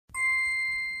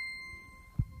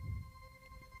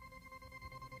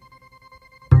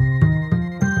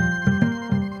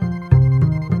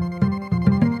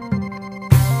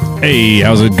Hey,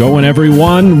 how's it going,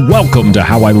 everyone? Welcome to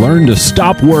How I Learned to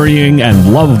Stop Worrying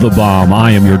and Love the Bomb.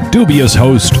 I am your dubious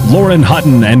host, Lauren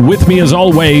Hutton, and with me, as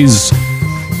always,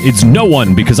 it's no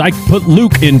one, because I put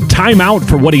Luke in timeout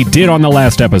for what he did on the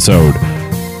last episode.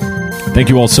 Thank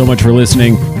you all so much for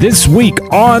listening. This week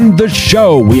on the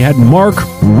show, we had Mark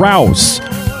Rouse.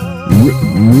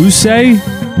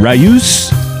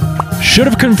 Rayus? Should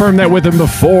have confirmed that with him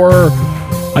before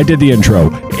I did the intro.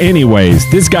 Anyways,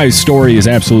 this guy's story is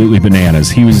absolutely bananas.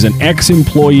 He was an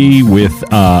ex-employee with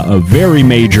a very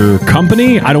major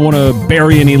company. I don't want to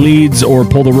bury any leads or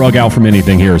pull the rug out from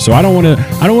anything here. So I don't want to,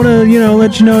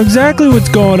 let you know exactly what's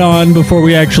going on before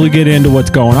we actually get into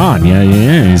what's going on. Yeah.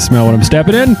 You smell what I'm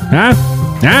stepping in? Huh?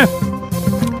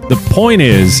 The point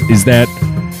is that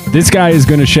this guy is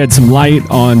going to shed some light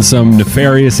on some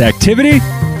nefarious activity.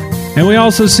 And we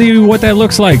also see what that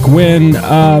looks like when,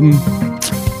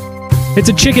 it's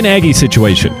a chicken Aggie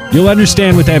situation. You'll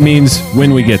understand what that means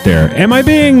when we get there. Am I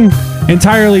being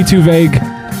entirely too vague?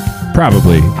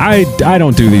 Probably. I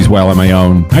don't do these well on my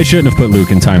own. I shouldn't have put Luke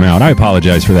in timeout. I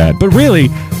apologize for that. But really,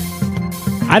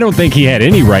 I don't think he had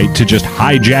any right to just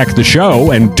hijack the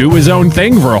show and do his own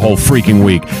thing for a whole freaking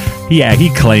week. Yeah,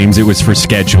 he claims it was for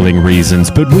scheduling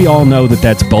reasons, but we all know that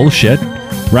that's bullshit,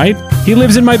 right? He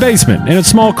lives in my basement, in a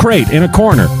small crate, in a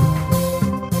corner.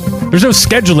 There's no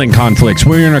scheduling conflicts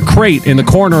where you're in a crate in the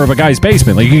corner of a guy's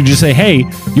basement. Like, you can just say, hey, you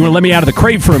want to let me out of the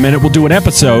crate for a minute? We'll do an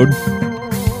episode.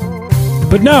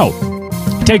 But no.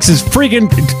 He takes his freaking...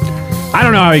 I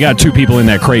don't know how he got two people in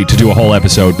that crate to do a whole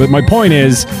episode, but my point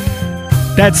is,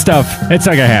 that stuff, it's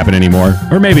not going to happen anymore.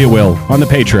 Or maybe it will on the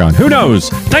Patreon. Who knows?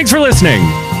 Thanks for listening.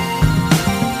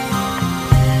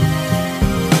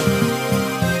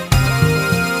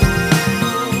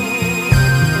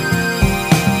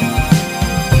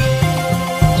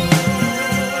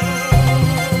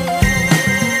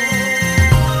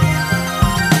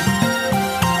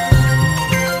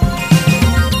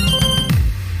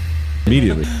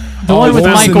 Immediately. The one with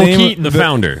Michael Keaton. The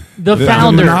founder. The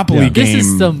founder. Monopoly game. This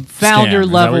is some founder scam. Is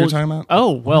that level. what you're talking about?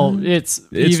 Oh, well, it's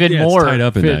even it's more tied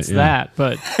up in fits that,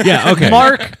 But Yeah, okay.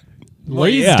 Mark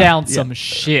lays yeah, down some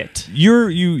shit.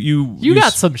 You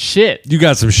got some shit. You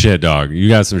got some shit, dog. You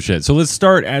got some shit. So let's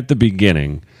start at the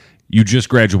beginning. You just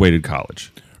graduated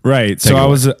college. Right. So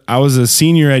I was a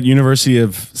senior at University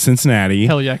of Cincinnati.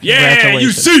 Hell yeah. Yeah,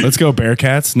 Congratulations. you see. Let's go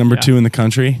Bearcats, number 2 in the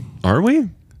country. Are we?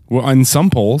 Well, in some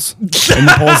polls, in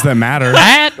the polls that matter,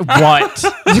 At what?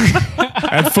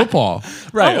 at football.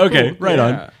 Right. Oh, okay. cool. Right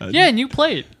on. Yeah, and you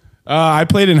played. I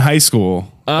played in high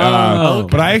school. Oh.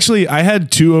 But I had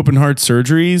 2 open heart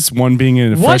surgeries, one being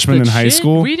a freshman the in high shit?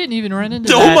 school. We didn't even run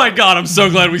into Oh that. my God! I'm so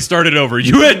glad we started over.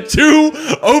 You had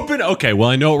 2 open. Okay, well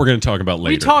I know what we're going to talk about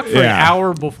later. We talked for an Yeah.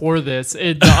 hour before this,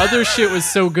 and the other shit was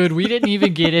so good, we didn't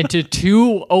even get into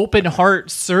 2 open heart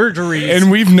surgeries. And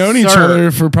we've known each Sir.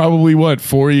 other for probably,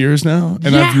 4 years now?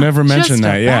 And Yeah, I've never mentioned just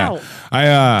that. about.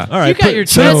 Yeah. All right. You got your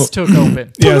chest took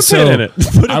open. Yeah, Put a pin in it.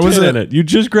 Put a pin in it. You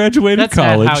just graduated That's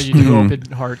college. not how you do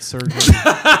open heart surgery.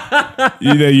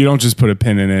 You don't just put a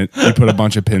pin in it. You put a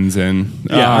bunch of pins in.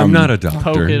 Yeah, I'm not a doctor.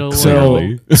 Poke it a little.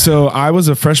 clearly. So I was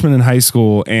a freshman in high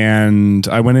school, and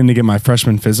I went in to get my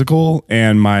freshman physical,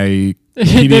 and my And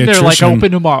then they're like, pediatrician.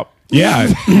 open them up. Yeah,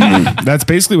 that's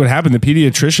basically what happened. The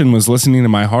pediatrician was listening to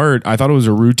my heart. I thought it was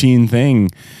a routine thing,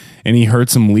 and he heard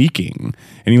some leaking,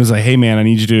 and he was like, "Hey, man, I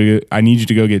need you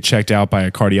to go get checked out by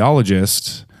a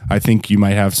cardiologist. I think you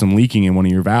might have some leaking in one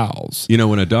of your valves." You know,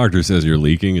 when a doctor says you're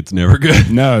leaking, it's never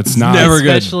good. No, it's not. never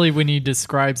good. Especially when he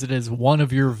describes it as one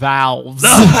of your valves.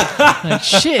 Like,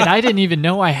 shit, I didn't even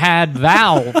know I had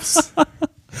valves.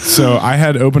 So I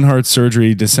had open heart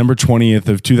surgery December 20th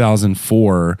of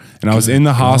 2004, and I was in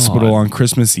the hospital on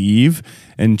Christmas Eve,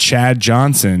 and Chad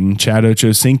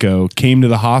Ochocinco, came to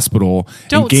the hospital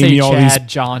Don't and gave say me all Chad these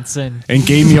Johnson. and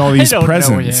gave me all these I don't know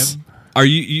presents. him. Are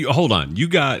you hold on?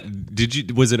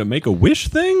 Was it a Make-A-Wish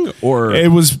thing or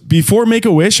It was before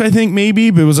Make-A-Wish, I think,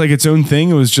 maybe, but it was like its own thing.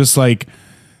 It was just like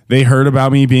they heard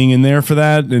about me being in there for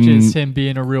that, and Just him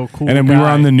being a real cool and then guy. we were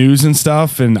on the news and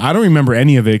stuff, and I don't remember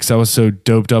any of it because I was so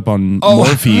doped up on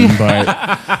morphine. But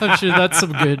I'm sure that's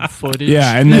some good footage.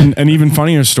 yeah, and then an even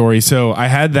funnier story. So I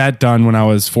had that done when I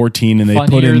was 14, and they Funnier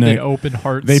put in than the open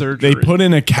heart they surgery. put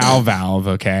in a cow valve,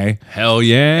 okay, hell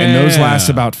yeah? and those last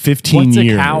about 15 What's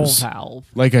years. a cow valve?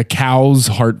 Like a cow's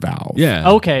heart valve. Yeah.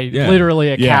 Okay, Yeah.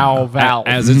 literally a Yeah. cow valve.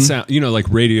 As it sounds, like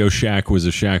Radio Shack was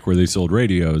a shack where they sold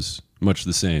radios. Much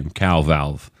the same. Cow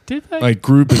valve. Did they? Like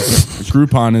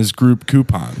Groupon is group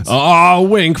coupons. Oh,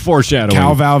 wink, foreshadowing.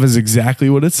 Cow valve is exactly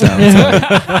what it sounds like.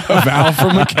 A valve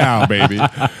from a cow, baby.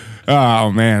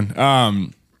 Oh man.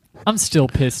 I'm still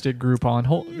pissed at Groupon.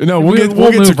 No, we'll get to move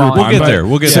on. Groupon. We'll get but- there.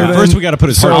 We'll get so there. then- First, we got to put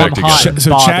his so- heart I'm back hot. together.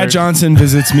 So bothered. Chad Johnson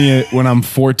visits me when I'm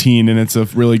 14, and it's a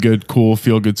really good, cool,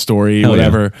 feel good story, Hell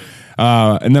whatever.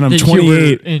 And then I'm That you were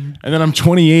 28, in- and then I'm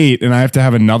 28, and I have to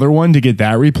have another one to get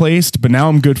that replaced. But now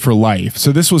I'm good for life.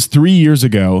 So this was 3 years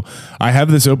ago. I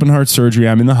have this open heart surgery.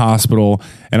 I'm in the hospital,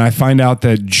 and I find out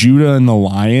that Judah and the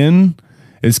Lion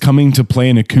is coming to play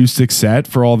an acoustic set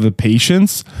for all the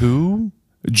patients. Who?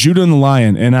 Judah and the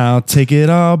Lion, and I'll take it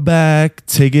all back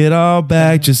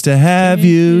just to have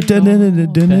you. Dun, dun, dun,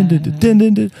 dun, dun, dun, dun, dun,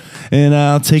 dun, dun. And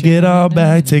I'll take it all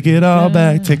back, take it all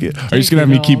back, take it. Are you just gonna have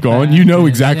me keep going? You know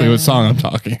exactly what song I'm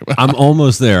talking about. I'm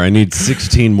almost there. I need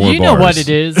 16 more You bars. know what it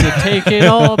is. Take it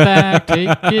all back. Take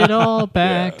it all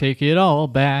back. Take it all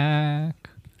back,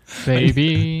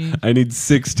 baby. I need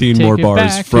 16 Take more it bars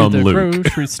back from to the Luke.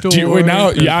 grocery store. Do you, wait,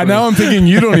 now, The yeah, now I'm thinking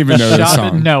you don't even know this Shop it-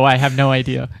 song. No, I have no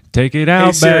idea. Take it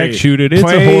out Siri, back, shoot it. It's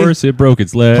play- a horse. It broke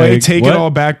its leg. Play "Take What? It All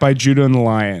Back" by Judah and the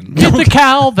Lion. Get the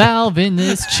cow valve in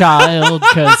this child,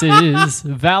 cause his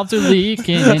valves are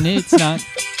leaking and it's not.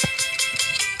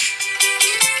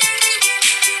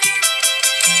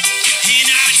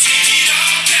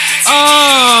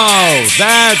 Oh,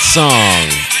 that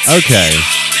song. Okay.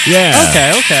 Yeah.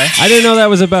 Okay. I didn't know that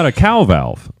was about a cow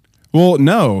valve. Well,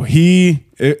 no, he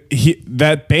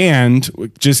that band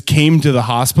just came to the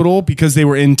hospital because they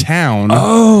were in town.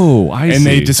 Oh, I see. and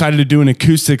they decided to do an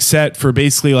acoustic set for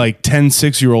basically like 10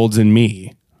 6-year-olds and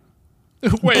me.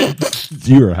 Wait.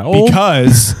 You're how old?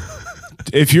 Because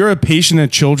if you're a patient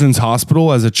at Children's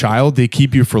Hospital as a child, they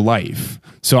keep you for life.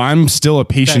 So I'm still a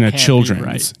patient That at can't be Children's.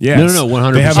 right. Yes. No,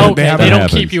 100%. They have Okay, a, they have they a- don't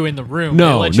happens. keep you in the room.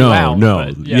 No, they let you out,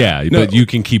 but Yeah, No. but you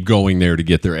can keep going there to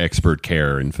get their expert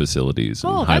care and facilities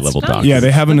and Oh, that's high-level nice. doctors. Yeah, they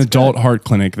have an That's adult heart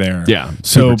clinic there. Yeah,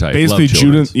 So super tight. basically, Love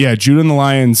Judah, Children's. Judah and the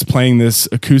Lions playing this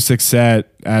acoustic set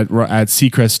at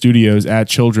Seacrest Studios at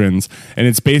Children's, and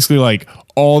it's basically like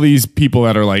all these people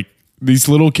that are like these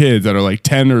little kids that are like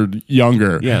 10 or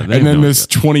younger. Yeah, they and then know this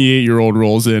 28-year-old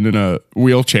rolls in a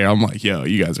wheelchair. I'm like, yo,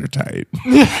 you guys are tight.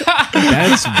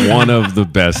 That's one of the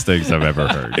best things I've ever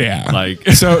heard. Yeah. Like,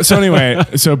 so anyway,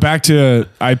 so back to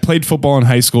I played football in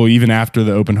high school even after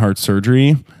the open heart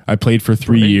surgery. I played for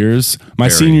 3 years. My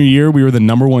Very. senior year, we were the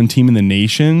 #1 team in the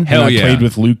nation. Hell and I yeah. played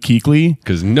with Luke Kuechly.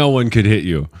 because no one could hit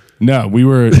you. No, we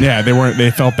were. Yeah, they weren't.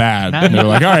 They felt bad. They were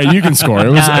like, "All right, you can score." It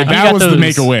was Nah, he that got was the those-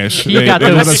 Make a Wish. he They got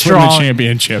let those us win the strong-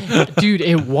 championship. Dude,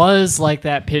 it was like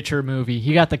that Pitcher movie.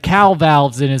 He got the cow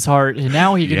valves in his heart, and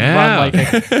now he can Yeah. run like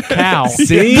a cow.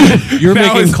 See? You're Now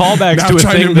making is- callbacks now to a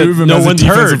trying thing to that move him no as a one's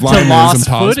defensive heard. lineman To is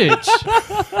lost impossible.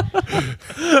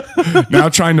 footage. Now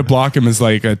trying to block him is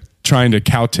like trying to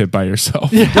cow tip by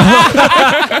yourself.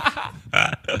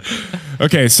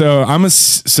 Okay, so I'm a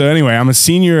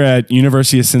senior at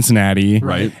University of Cincinnati,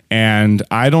 Right. And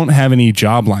I don't have any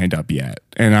job lined up yet,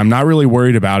 and I'm not really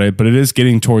worried about it. But it is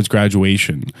getting towards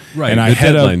graduation, Right. And the I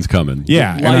head up, deadline's coming.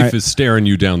 Yeah, and Life I- is staring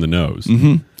you down the nose.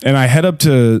 and I head up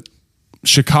to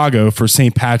Chicago for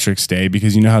St. Patrick's Day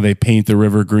because you know how they paint the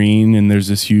river green and there's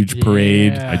this huge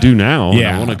parade. Yeah. I do now. Yeah,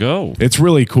 And I want to go. It's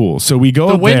really cool. So we go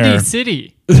The up Windy there.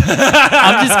 City.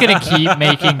 I'm just gonna keep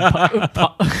making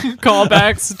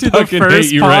callbacks to the Fucking first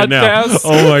hate you right now. podcast.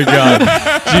 Oh my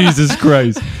God. Jesus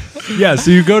Christ. Yeah,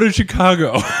 so you go to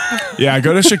Chicago. Yeah, I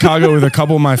go to Chicago with a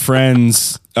couple of my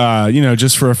friends,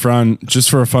 just for a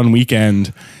fun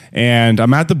weekend. And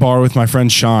I'm at the bar with my friend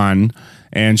Sean,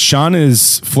 and Sean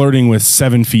is flirting with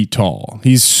 7 feet tall.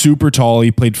 He's super tall.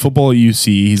 He played football at UC.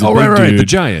 He's a big dude. The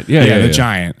giant. Yeah, the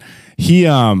giant. He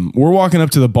we're walking up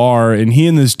to the bar, and he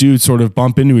and this dude sort of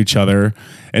bump into each other,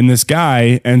 and this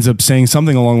guy ends up saying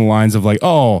something along the lines of like,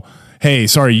 "Oh, hey,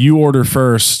 sorry, you order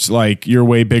first. Like, you're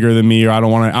way bigger than me, or I don't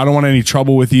want any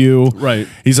trouble with you." Right.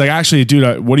 He's like, "Actually,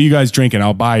 dude, what are you guys drinking?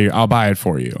 I'll buy it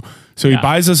for you." So he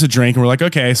buys us a drink, and we're like,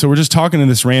 "Okay." So we're just talking to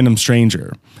this random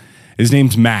stranger. His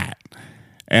name's Matt,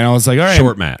 and I was like, "All right,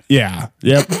 Short Matt. Yeah,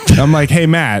 yep." I'm like, "Hey,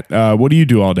 Matt, what do you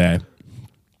do all day?"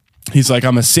 He's like,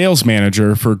 "I'm a sales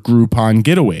manager for Groupon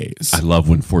Getaways." I love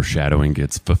when foreshadowing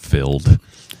gets fulfilled.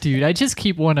 Dude, I just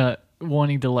keep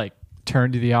wanting to like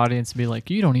turn to the audience and be like,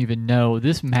 you don't even know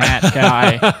this Matt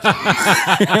guy.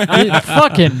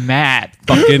 Fucking Matt.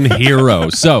 Fucking hero.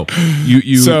 So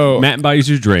So- Matt buys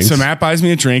you drinks. So Matt buys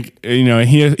me a drink. You know,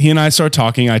 he and I start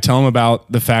talking. I tell him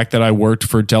about the fact that I worked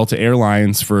for Delta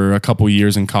Airlines for a couple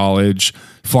years in college,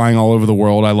 flying all over the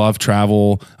world. I love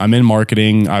travel. I'm in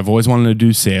marketing. I've always wanted to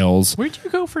do sales. Where'd you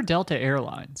go for Delta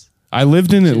Airlines? I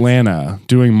lived in Atlanta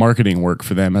doing marketing work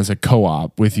for them as a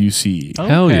co-op with UC.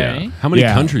 Hell Okay. yeah. How many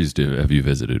Yeah. countries have you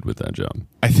visited with that job?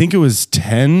 I think it was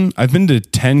 10. I've been to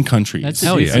 10 countries. That's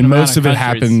Hell yeah. And most of it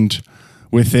countries. happened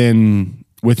within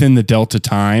within the Delta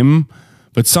time,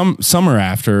 but some are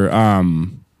after.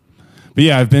 But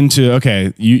yeah, I've been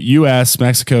to U.S.,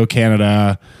 Mexico,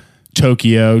 Canada,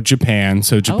 Tokyo, Japan.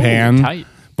 So Japan, tight.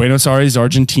 Buenos Aires,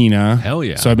 Argentina. Hell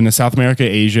yeah. So I've been to South America,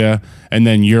 Asia, and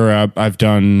then Europe. I've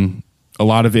done a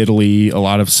lot of Italy, a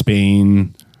lot of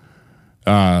Spain,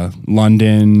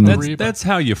 London. That's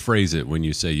how you phrase it when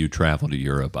you say you travel to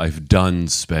Europe. I've done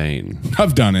Spain.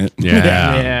 I've done it.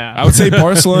 Yeah. I would say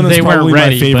Barcelona is They weren't probably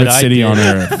ready, my favorite but I city did. on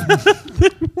earth.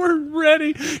 We're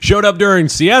ready. Showed up during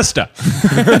siesta.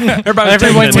 Everybody's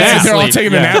Everyone's taking a nap. They're all Sleep.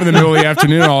 taking a nap in the middle of the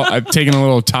afternoon. I've taken a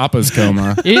little tapas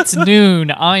coma. It's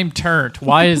noon. I'm turned.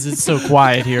 Why is it so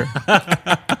quiet here?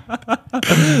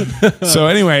 So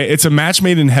anyway, it's a match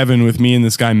made in heaven with me and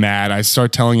this guy, Matt. I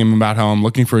start telling him about how I'm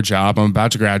looking for a job. I'm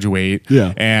about to graduate.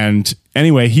 Yeah. And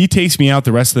anyway, he takes me out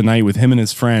the rest of the night with him and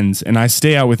his friends, and I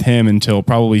stay out with him until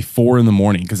probably 4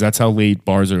 a.m. because that's how late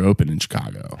bars are open in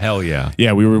Chicago. Hell yeah.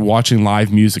 Yeah, we were watching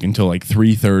live music until like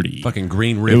 3:30. Fucking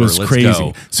Green River. It was Let's crazy.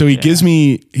 go. So he gives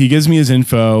me his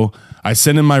info. I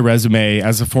send him my resume.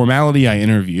 As a formality, I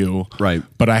interview. Right.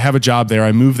 But I have a job there.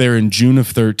 I moved there in June of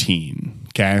 13.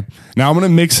 Okay. Now I'm going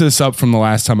to mix this up from the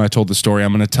last time I told the story.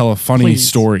 I'm going to tell a funny Please.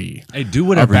 story Hey, do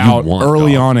whatever about you want.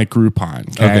 early dog. on at Groupon.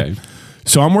 Okay? Okay.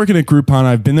 So I'm working at Groupon.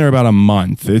 I've been there about a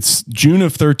month. It's June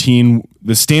of 13.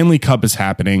 The Stanley Cup is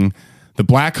happening. The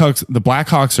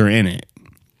Blackhawks are in it.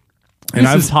 And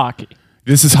This is hockey.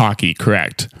 this is hockey,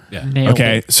 correct? Yeah. Nailed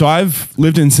Okay, it. so I've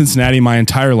lived in Cincinnati my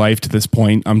entire life to this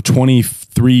point. I'm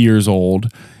 23 years old,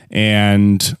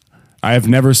 and I've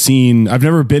never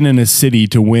been in a city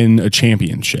to win a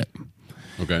championship.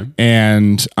 Okay.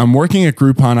 And I'm working at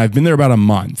Groupon. I've been there about a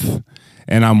month,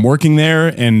 and I'm working there.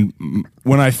 And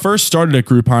when I first started at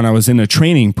Groupon, I was in a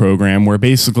training program where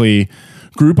basically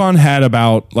Groupon had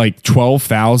about like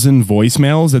 12,000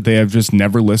 voicemails that they have just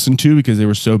never listened to because they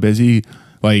were so busy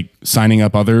like signing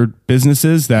up other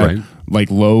businesses that Right. like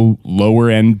lower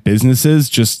end businesses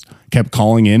just kept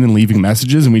calling in and leaving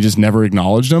messages, and we just never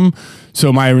acknowledged them.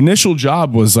 So my initial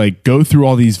job was like go through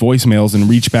all these voicemails and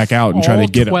reach back out and try All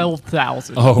to get them.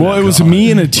 12,000. Well, it was me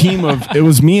and a team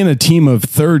of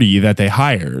 30 that they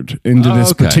hired into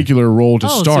this okay. particular role to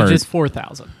Oh, start. so just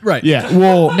 4,000. Right. Yeah.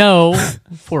 Well, No,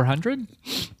 400?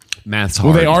 Math's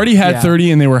hard. they already had Yeah.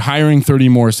 30 and they were hiring 30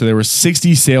 more. So there were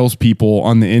 60 salespeople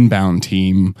on the inbound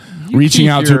team reaching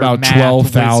Keep out to your about math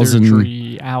 12,000.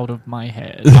 wizardry out of my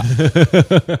head.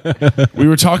 We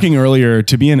were talking earlier,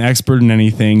 to be an expert in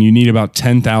anything, you need about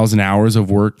 10,000 hours of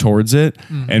work towards it.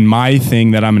 And my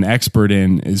thing that I'm an expert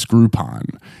in is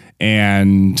Groupon.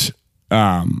 And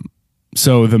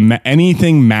so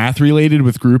anything math related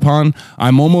with Groupon,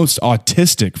 I'm almost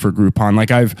autistic for Groupon.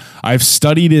 Like I've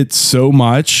studied it so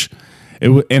much.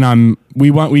 We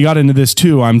got into this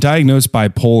too. I'm diagnosed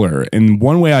bipolar, and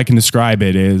one way I can describe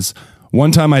it is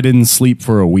one time I didn't sleep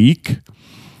for a week,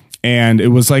 and it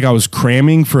was like I was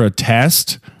cramming for a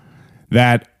test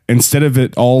that instead of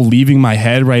it all leaving my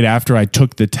head right after I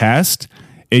took the test,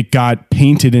 it got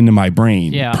painted into my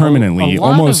brain Yeah, permanently, a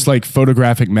lot almost of- like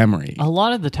photographic memory. A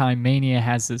lot of the time, mania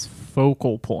has this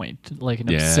focal point, like an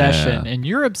Yeah. obsession. And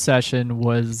your obsession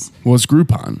was, Was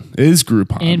Groupon. Is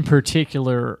Groupon. in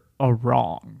particular, a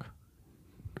wrong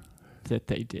that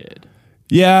they did.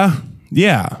 Yeah.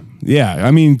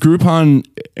 I mean, Groupon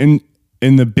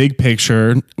in the big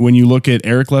picture, when you look at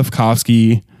Eric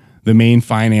Lefkowski, the main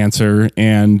financer,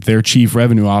 and their chief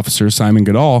revenue officer, Simon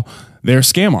Goodall, they're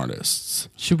scam artists.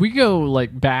 Should we go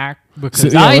like back? So,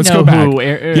 Because yeah, I let's know go back. who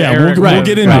We'll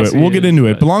get into it. We'll get into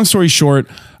it. But long story short,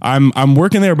 I'm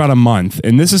working there about a month,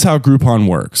 and this is how Groupon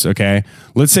works. Okay,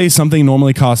 let's say something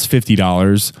normally costs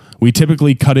 $50. We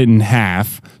typically cut it in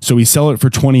half, so we sell it for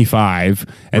 $25,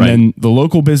 and Right. then the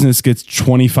local business gets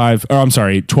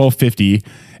 $12.50,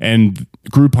 and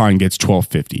Groupon gets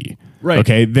 $12.50. Right.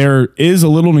 Okay. There is a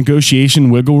little negotiation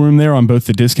wiggle room there on both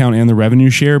the discount and the revenue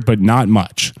share, but not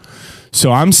much.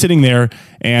 So I'm sitting there,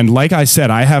 and like I said,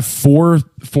 I have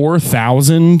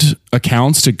 4,000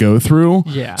 accounts to go through.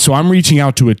 Yeah. So I'm reaching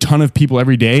out to a ton of people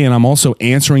every day, and I'm also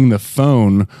answering the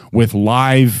phone with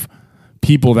live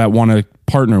people that want to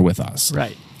partner with us.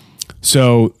 Right.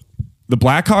 So the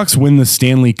Blackhawks win the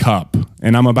Stanley Cup,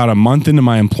 and I'm about a month into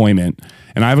my employment,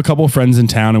 and I have a couple of friends in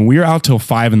town, and we're out till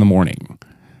 5 a.m.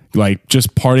 Like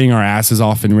just partying our asses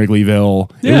off in Wrigleyville.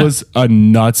 Yeah. It was a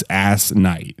nuts ass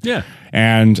night. Yeah.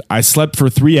 And I slept for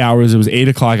 3 hours. It was 8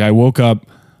 o'clock. I woke up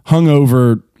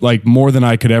hungover like more than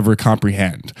I could ever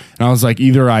comprehend. And I was like,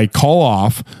 either I call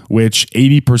off, which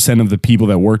 80% of the people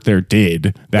that worked there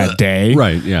did that day.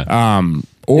 Right. Yeah.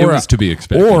 Or It was to be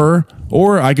expected.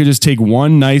 Or I could just take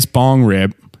one nice bong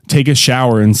rip, take a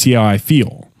shower, and see how I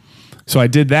feel. So I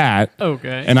did that.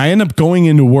 Okay. And I ended up going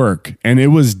into work, and it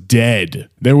was dead.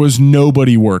 There was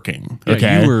nobody working. Yeah,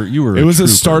 Okay. you were It was a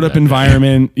trooper startup that day.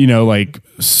 environment, like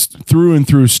through and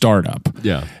through startup.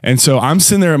 Yeah. And so I'm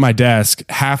sitting there at my desk,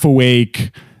 half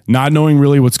awake, not knowing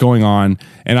really what's going on.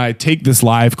 And I take this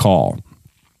live call,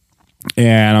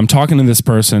 and I'm talking to this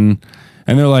person,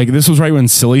 and they're like, this was right when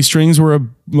silly strings were a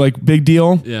big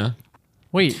deal. Yeah.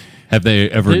 Wait. Have they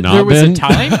ever There not was been? a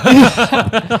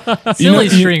time? Silly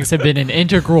strings have been an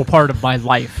integral part of my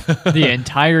life the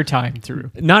entire time through.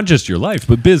 Not just your life,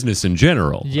 but business in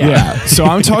general. Yeah. So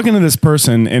I'm talking to this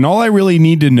person, and all I really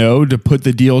need to know to put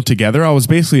the deal together, I was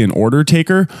basically an order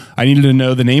taker. I needed to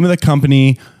know the name of the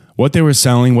company, what they were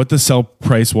selling, what the sell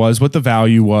price was, what the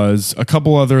value was, a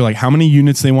couple other, like how many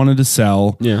units they wanted to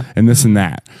sell, Yeah. and this and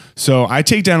that. So I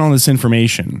take down all this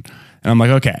information, and I'm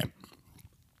like, okay,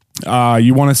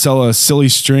 you want to sell a silly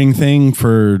string thing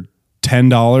for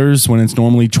 $10 when it's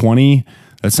normally $20?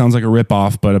 That sounds like a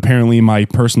ripoff, but apparently my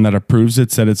person that approves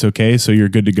it said it's okay, so you're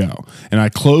good to go. And I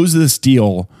close this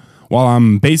deal while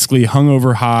I'm basically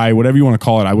hungover high, whatever you want to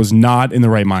call it. I was not in the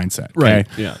right mindset. Okay? Right.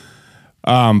 Yeah.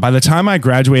 By the time I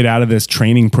graduate out of this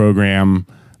training program,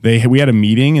 we had a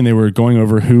meeting, and they were going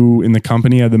over who in the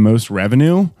company had the most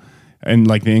revenue and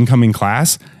like the incoming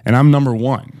class, and I'm number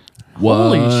one.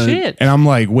 Holy shit. And I'm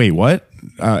like, wait, what?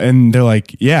 And they're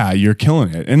like, yeah, you're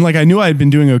killing it. And like, I knew I had been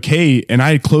doing okay, and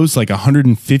I had closed like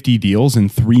 150 deals in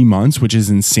 3 months, which is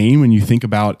insane when you think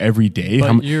about every day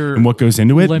But you're and what goes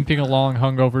into it. Limping along,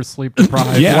 hungover, sleep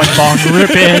deprived, Yeah. one bong rip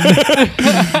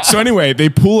in. So anyway, they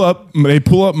pull up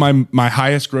my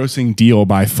highest grossing deal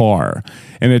by far,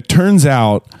 and it turns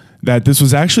out that this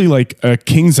was actually like a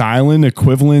Kings Island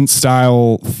equivalent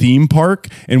style theme park,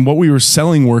 and what we were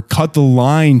selling were cut the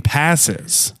line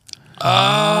passes.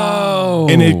 Oh.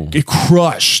 And it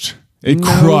crushed. It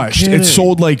No crushed. kidding. It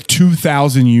sold like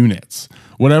 2,000 units.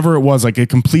 Whatever it was, like it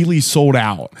completely sold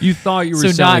out. You thought you were So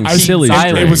not selling Kings silly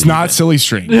Island. It was string. not silly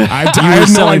string. I had were no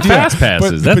selling idea. fast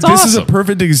passes. That's but this is a awesome.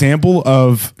 perfect example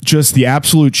of just the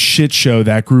absolute shit show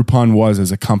that Groupon was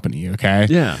as a company. Okay,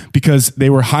 Yeah. because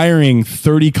they were hiring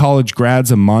 30 college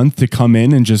grads a month to come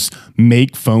in and just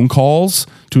make phone calls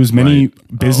to as many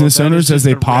Right. business that is owners as just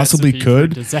they a possibly recipe for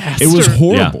could. disaster. It was Yeah.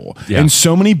 horrible, Yeah. and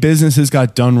so many businesses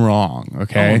got done wrong.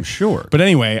 Okay, Oh, I'm sure. But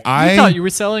anyway, I thought you were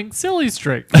selling silly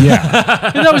string. yeah.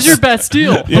 And that was your best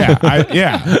deal.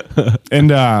 Yeah. And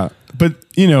but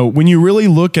when you really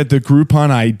look at the Groupon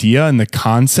idea and the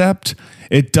concept,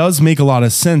 it does make a lot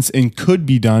of sense and could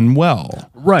be done well.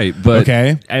 Right, but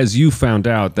Okay. as you found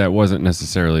out, that wasn't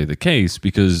necessarily the case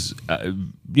because,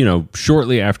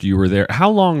 shortly after you were there, how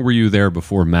long were you there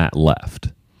before Matt left?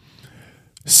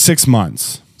 6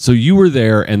 months. So you were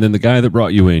there, and then the guy that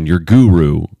brought you in, your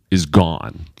guru, is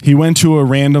gone. He went to a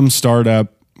random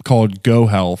startup called Go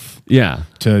Health Yeah.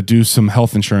 to do some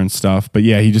health insurance stuff, but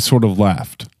yeah, he just sort of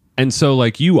left. And so,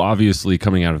 like, you obviously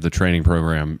coming out of the training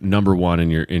program, number one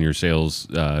in your sales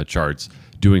charts,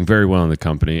 doing very well in the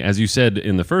company. As you said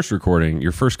in the first recording,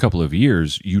 your first couple of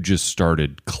years, you just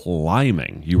started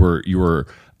climbing. You were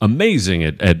amazing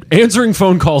at answering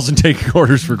phone calls and taking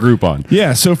orders for Groupon.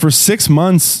 Yeah, so for 6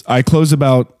 months, I closed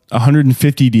about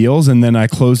 150 deals, and then I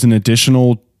closed an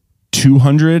additional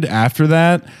 200 after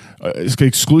that,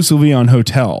 exclusively on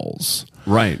hotels.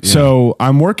 Right. yeah. So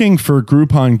I'm working for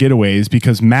Groupon Getaways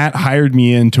because Matt hired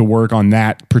me in to work on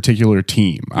that particular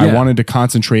team. I Yeah. wanted to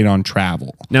concentrate on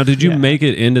travel. Now, did you Yeah. make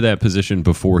it into that position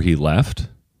before he left?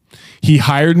 He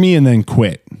hired me and then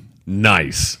quit.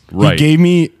 Nice. Right. He gave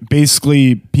me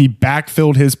he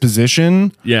backfilled his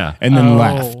position. Yeah. And then Oh.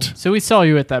 left. So we saw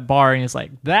you at that bar, and he's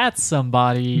like, "That's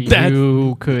somebody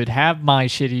who could have my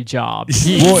shitty job."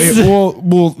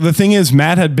 Well, the thing is,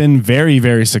 Matt had been very,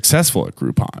 very successful at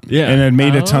Groupon, Yeah. and had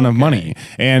made a ton of Okay. money,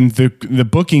 and the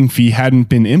booking fee hadn't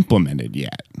been implemented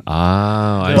yet.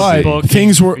 I But- see. But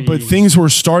Booking things were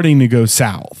starting to go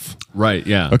south. Right.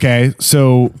 Yeah. Okay,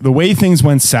 so the way things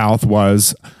went south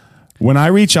was when I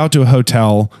reach out to a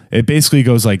hotel, it basically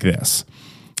goes like this.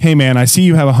 Hey man, I see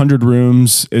you have 100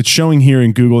 rooms. It's showing here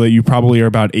in Google that you probably are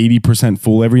about 80%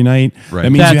 full every night. Right. That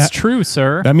means That's true,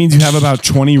 sir. That means you have about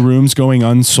 20 rooms going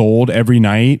unsold every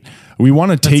night. We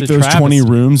want to take a those 20 travesty.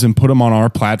 rooms and put them on our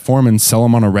platform and sell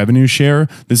them on a revenue share.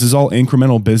 This is all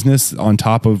incremental business on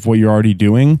top of what you're already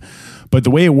doing. But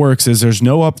the way it works is there's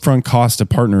no upfront cost to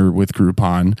partner with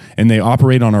Groupon, and they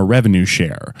operate on a revenue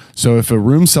share. So if a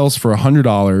room sells for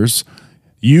 $100,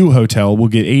 you hotel will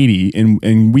get 80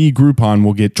 and we Groupon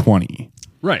will get 20.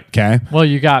 Right. Okay? Well,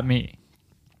 you got me.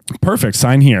 Perfect.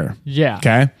 Sign here. Yeah.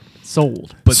 Okay?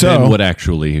 Sold. But So- then what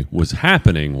actually was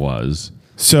happening was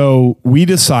So we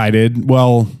decided,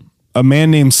 well, a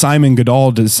man named Simon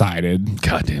Goodall decided.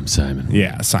 Goddamn Simon.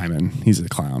 Yeah, Simon. He's a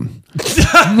clown.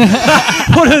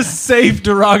 What a safe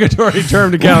derogatory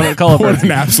term to call a What person.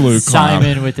 an absolute clown.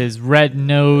 Simon with his red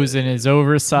nose and his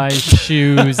oversized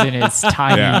shoes and his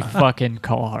tiny Yeah. fucking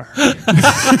car.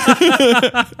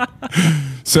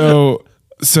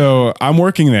 So I'm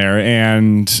working there,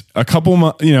 and a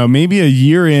couple, maybe a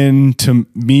year into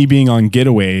me being on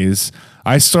Getaways,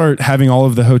 I start having all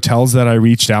of the hotels that I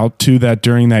reached out to that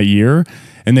during that year,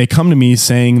 and they come to me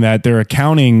saying that their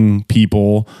accounting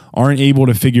people aren't able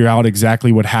to figure out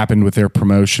exactly what happened with their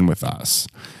promotion with us.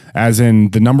 As in,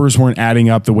 the numbers weren't adding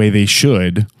up the way they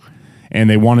should, and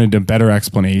they wanted a better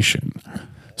explanation.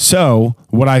 So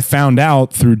what I found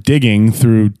out through digging,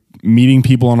 through meeting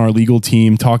people on our legal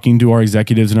team, talking to our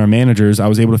executives and our managers, I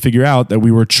was able to figure out that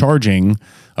we were charging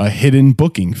a hidden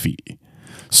booking fee.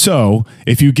 So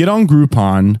if you get on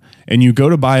Groupon and you go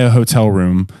to buy a hotel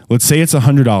room, let's say it's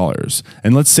 $100,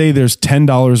 and let's say there's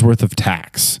 $10 worth of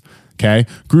tax. Okay.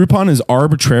 Groupon is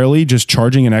arbitrarily just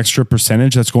charging an extra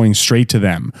percentage that's going straight to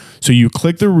them. So you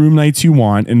click the room nights you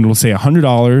want, and it'll say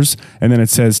 $100, and then it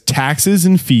says taxes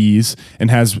and fees,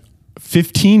 and has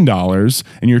 $15,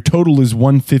 and your total is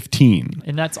 $115.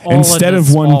 And that's all instead in the of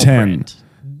small $110. print.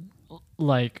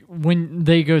 Like when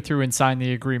they go through and sign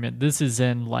the agreement, this is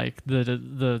in like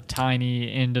the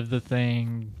tiny end of the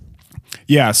thing.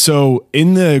 Yeah, so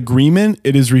in the agreement,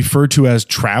 it is referred to as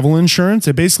travel insurance.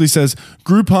 It basically says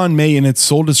Groupon may, in its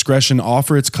sole discretion,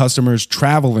 offer its customers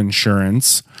travel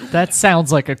insurance. That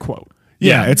sounds like a quote.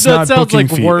 Yeah, it's that not sounds booking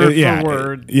like fee. word Yeah, for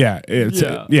word. Yeah.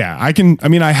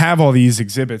 I have all these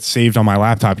exhibits saved on my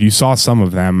laptop. You saw some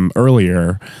of them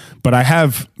earlier, but I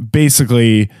have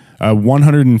basically a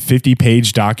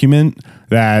 150-page document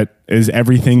that is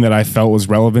everything that I felt was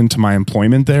relevant to my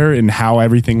employment there and how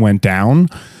everything went down.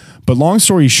 But long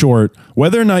story short,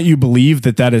 whether or not you believe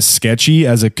that that is sketchy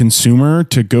as a consumer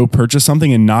to go purchase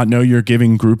something and not know you're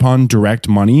giving Groupon direct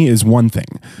money is one thing.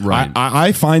 Right.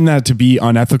 I find that to be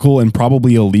unethical and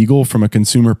probably illegal from a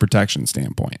consumer protection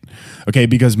standpoint. Okay,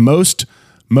 because most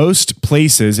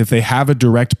places, if they have a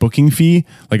direct booking fee,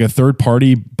 like a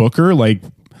third-party booker, like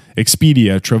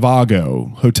Expedia,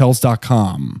 Trivago,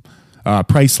 Hotels.com,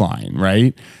 Priceline,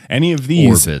 right? Any of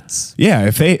these. Orbitz. Yeah,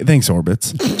 thanks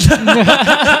Orbitz.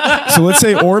 So let's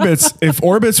say Orbitz, if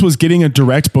Orbitz was getting a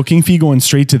direct booking fee going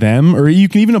straight to them, or you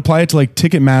can even apply it to like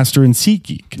Ticketmaster and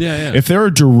SeatGeek. Yeah. If there are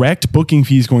direct booking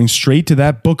fees going straight to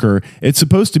that booker, it's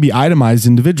supposed to be itemized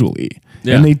individually.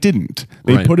 Yeah. And they didn't.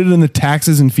 They Right. put it in the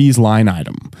taxes and fees line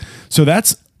item. So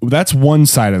that's one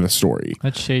side of the story.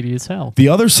 That's shady as hell. The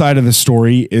other side of the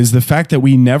story is the fact that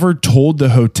we never told the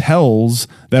hotels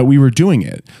that we were doing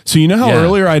it. So you know how Yeah.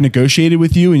 earlier I negotiated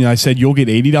with you and I said you'll get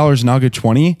 $80 and I'll get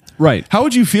 20? Right. How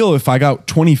would you feel if I got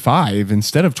 25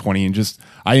 instead of 20 and just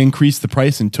I increased the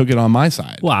price and took it on my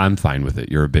side? Well, I'm fine with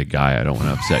it. You're a big guy. I don't want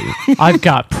to upset you. I've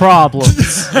got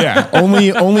problems. Yeah, only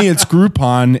it's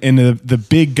Groupon, and the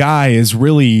big guy is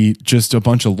really just a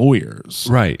bunch of lawyers.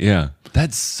 Right. Yeah.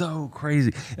 That's so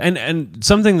crazy. And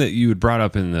something that you had brought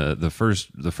up in the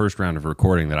first round of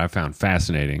recording that I found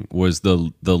fascinating was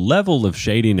the level of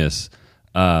shadiness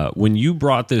when you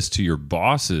brought this to your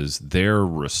bosses, their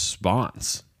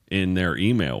response in their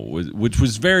email which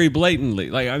was very blatantly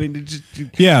like, I mean,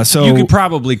 Yeah, so you could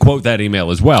probably quote that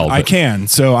email as well. I but- can.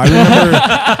 So I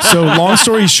remember. So long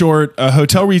story short, a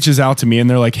hotel reaches out to me and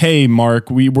they're like, "Hey,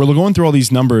 Mark, we're going through all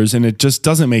these numbers and it just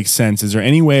doesn't make sense. Is there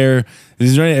any way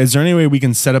we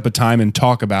can set up a time and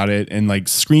talk about it and like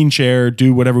screen share,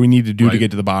 do whatever we need to do to Right.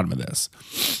 get to the bottom of this?"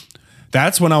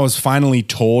 That's when I was finally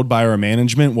told by our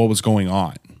management what was going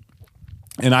on,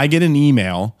 and I get an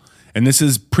email, and this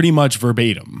is pretty much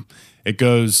verbatim. It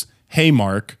goes, "Hey,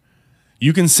 Mark,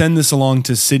 you can send this along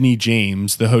to Sydney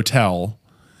James, the hotel.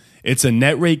 It's a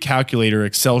net rate calculator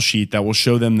Excel sheet that will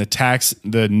show them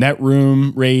the net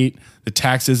room rate, the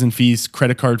taxes and fees,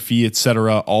 credit card fee,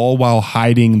 etc., all while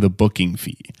hiding the booking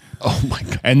fee." Oh my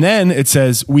God. And then it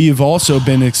says, "We have also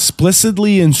been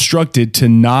explicitly instructed to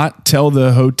not tell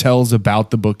the hotels about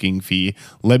the booking fee.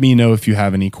 Let me know if you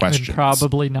have any And questions."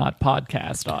 probably not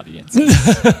podcast audiences.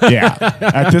 Yeah.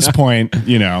 At this point,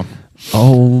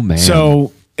 Oh man.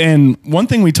 So, and one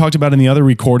thing we talked about in the other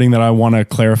recording that I want to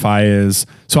clarify is,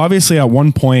 so obviously at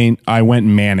one point I went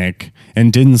manic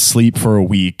and didn't sleep for a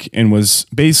week and was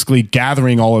basically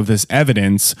gathering all of this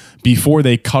evidence before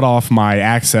they cut off my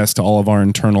access to all of our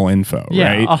internal info,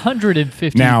 Yeah, right?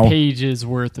 150 Now- pages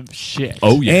worth of shit.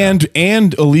 Oh yeah.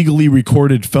 And illegally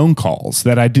recorded phone calls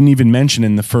that I didn't even mention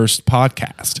in the first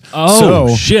podcast.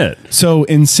 Oh, shit. So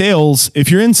in sales,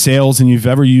 if you're in sales and you've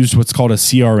ever used what's called a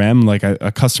CRM, like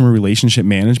a customer relationship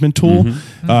management management tool.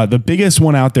 The biggest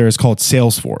one out there is called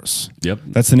Salesforce. Yep.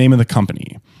 That's the name of the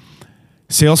company.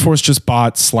 Salesforce just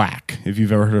bought Slack, if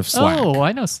you've ever heard of Slack. Oh,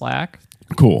 I know Slack.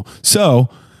 Cool. So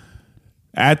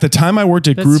at the time I worked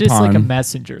at That's Groupon, just like a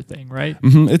messenger thing, right?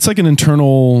 it's like an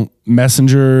internal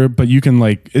messenger, but you can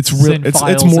like it's real. Send It's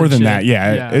files more and than shit. that.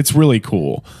 Yeah, Yeah. it's really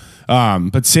cool.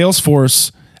 But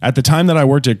Salesforce, at the time that I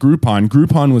worked at Groupon,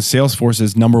 Groupon was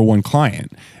Salesforce's number one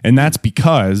client, and that's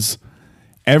because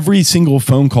every single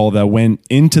phone call that went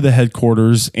into the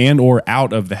headquarters and or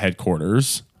out of the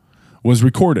headquarters was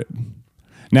recorded.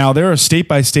 Now, there are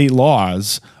state-by-state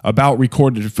laws about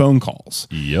recorded phone calls.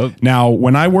 Yep. Now,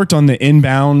 when I worked on the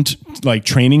inbound like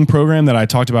training program that I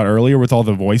talked about earlier with all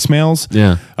the voicemails,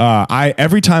 I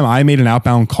every time I made an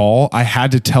outbound call, I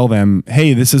had to tell them,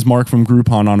 "Hey, this is Mark from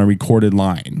Groupon on a recorded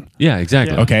line." Yeah,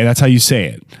 exactly. Yeah. Okay, that's how you say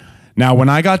it. Now, when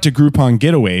I got to Groupon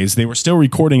Getaways, they were still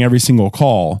recording every single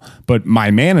call, but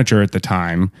my manager at the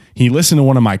time, he listened to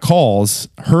one of my calls,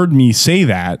 heard me say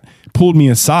that, pulled me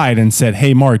aside and said,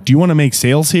 "Hey, Mark, do you want to make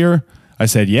sales here?" I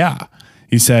said, "Yeah."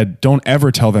 He said, "Don't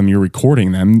ever tell them you're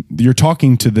recording them. You're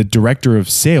talking to the director of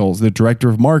sales, the director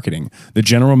of marketing, the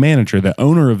general manager, the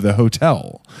owner of the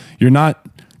hotel. You're not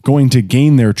going to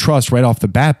gain their trust right off the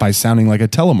bat by sounding like a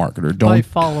telemarketer. By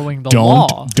following the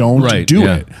law. Don't Right, do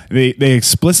yeah. it." They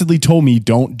explicitly told me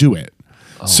don't do it.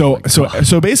 So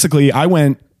basically I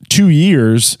went 2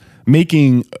 years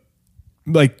making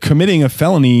committing a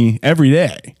felony every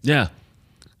day, Yeah.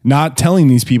 not telling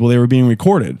these people they were being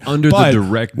recorded Under But the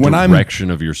direct when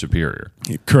direction of your superior.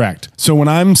 Correct. So when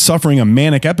I'm suffering a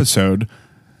manic episode,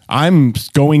 I'm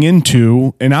going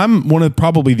into, and I'm one of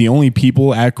probably the only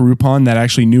people at Groupon that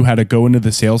actually knew how to go into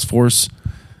the Salesforce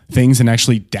things and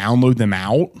actually download them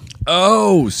out.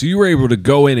 Oh, so you were able to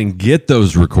go in and get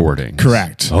those recordings.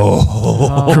 Correct.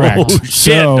 Oh, correct.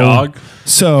 Shit, dog.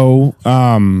 So,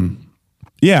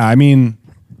 yeah, I mean,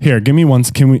 here, give me one.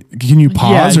 Can you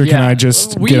pause Yeah, or can yeah. I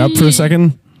just get up for a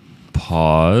second?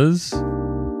 Pause.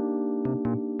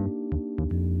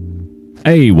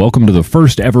 Hey, welcome to the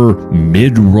first ever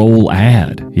mid-roll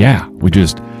ad. Yeah, we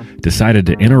just decided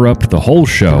to interrupt the whole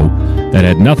show that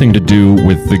had nothing to do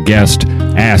with the guest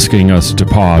asking us to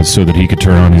pause so that he could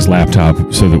turn on his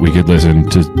laptop so that we could listen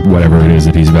to whatever it is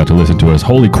that he's about to listen to us.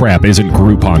 Holy crap, isn't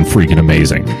Groupon freaking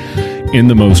amazing? In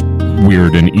the most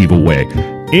weird and evil way.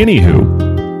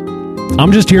 Anywho,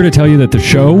 I'm just here to tell you that this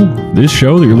show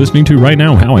that you're listening to right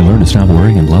now, How I Learned to Stop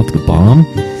Worrying and Love the Bomb,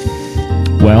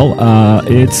 well,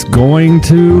 it's going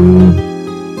to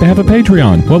have a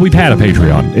Patreon. Well, we've had a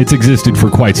Patreon. It's existed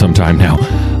for quite some time now.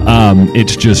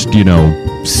 It's just,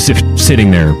 sitting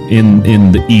there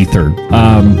in the ether.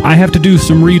 I have to do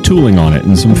some retooling on it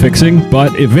and some fixing,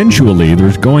 but eventually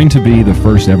there's going to be the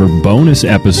first ever bonus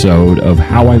episode of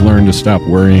How I Learned to Stop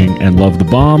Worrying and Love the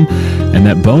Bomb, and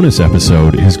that bonus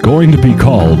episode is going to be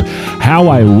called How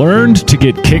I Learned to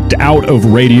Get Kicked Out of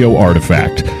Radio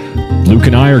Artifact. Luke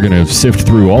and I are going to sift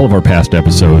through all of our past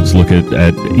episodes, look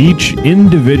at each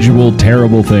individual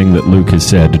terrible thing that Luke has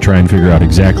said to try and figure out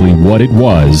exactly what it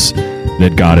was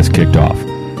that got us kicked off.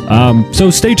 So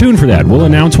stay tuned for that. We'll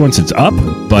announce once it's up,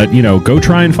 but, go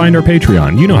try and find our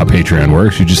Patreon. You know how Patreon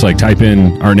works. You just type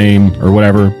in our name or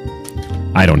whatever.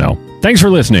 I don't know. Thanks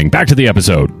for listening. Back to the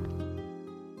episode.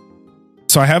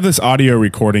 So I have this audio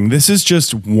recording. This is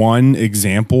just one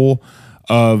example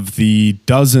of the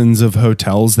dozens of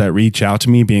hotels that reach out to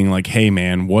me being like, "Hey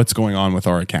man, what's going on with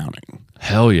our accounting?"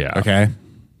 Hell yeah. Okay.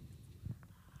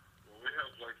 Well, we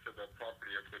have, like I said, that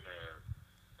property up in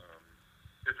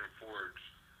Pigeon Forge,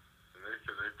 and they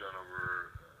said they've done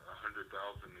over $100,000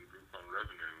 in Groupon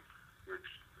revenue, which,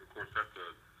 of course, that's a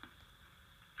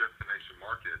destination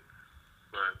market.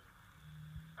 But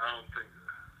I don't think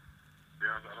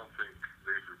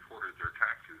they've reported their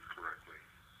taxes correctly.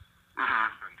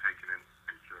 It's been taken in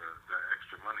that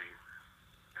extra money,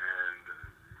 and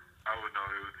I would know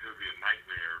it would be a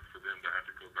nightmare for them to have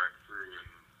to go back through and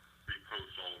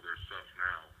repost all of their stuff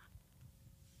now.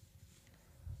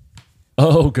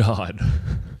 Oh, God.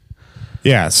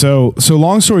 Yeah. So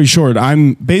long story short,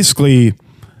 I'm basically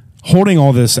holding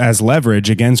all this as leverage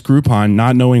against Groupon,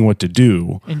 not knowing what to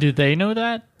do. And do they know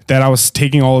that? That I was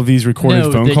taking all of these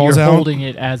recorded phone that calls you're out. holding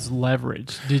it as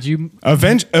leverage. Did you?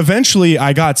 Eventually,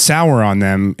 I got sour on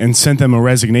them and sent them a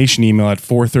resignation email at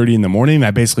 4:30 in the morning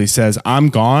that basically says, "I'm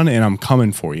gone and I'm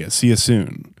coming for you. See you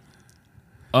soon."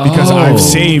 Because I've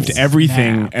saved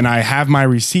everything snap. and I have my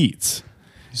receipts.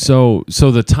 So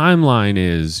the timeline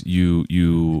is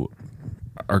you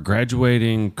are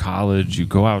graduating college, you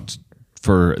go out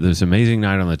for this amazing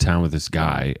night on the town with this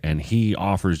guy, and he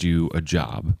offers you a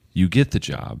job. You get the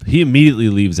job. He immediately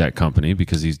leaves that company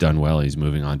because he's done well. He's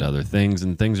moving on to other things,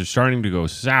 and things are starting to go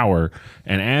sour.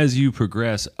 And as you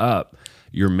progress up,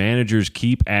 your managers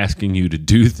keep asking you to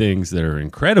do things that are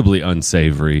incredibly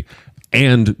unsavory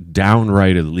and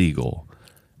downright illegal.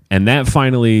 And that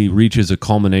finally reaches a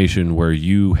culmination where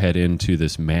you head into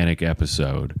this manic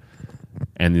episode,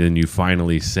 and then you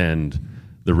finally send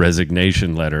the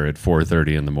resignation letter at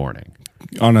 4:30 in the morning.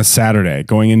 On a Saturday,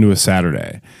 going into a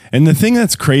Saturday. And the thing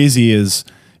that's crazy is,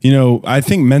 I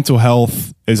think mental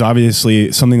health is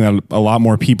obviously something that a lot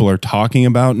more people are talking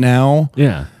about now.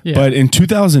 Yeah. But in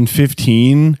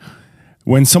 2015,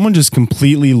 when someone just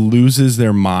completely loses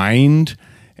their mind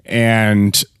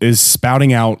and is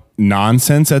spouting out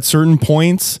nonsense at certain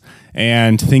points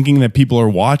and thinking that people are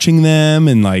watching them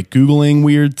and like Googling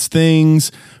weird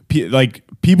things,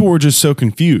 people were just so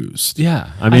confused.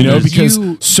 Yeah. I mean, because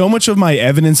so much of my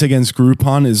evidence against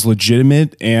Groupon is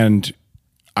legitimate, and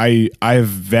I've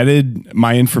vetted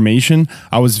my information.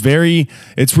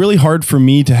 It's really hard for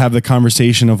me to have the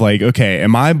conversation of like, okay,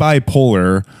 am I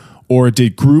bipolar, or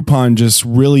did Groupon just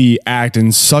really act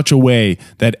in such a way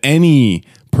that any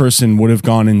person would have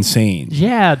gone insane?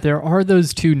 Yeah, there are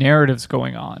those two narratives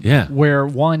going on. Yeah. Where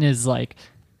one is like,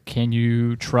 can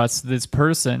you trust this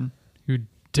person who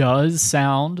does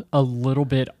sound a little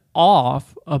bit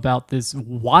off about this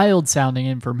wild sounding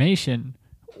information,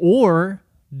 or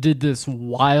did this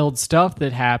wild stuff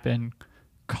that happened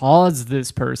cause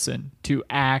this person to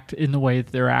act in the way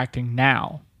that they're acting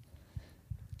now?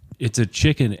 it's a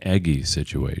chicken eggy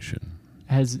situation.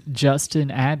 As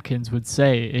Justin Adkins would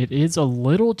say, it is a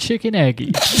little chicken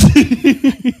eggy.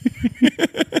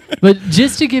 But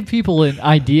just to give people an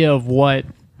idea of what,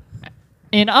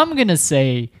 and I'm going to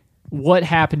say what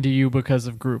happened to you because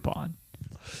of Groupon.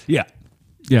 Yeah.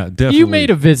 Yeah, definitely. You made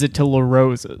a visit to La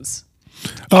Rosa's.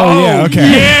 Oh, yeah,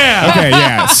 okay. Yeah. Okay,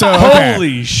 yeah. So, okay.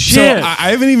 Holy So shit. I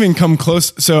haven't even come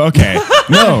close. So, okay.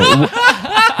 No.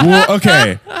 Well,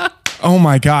 okay. Oh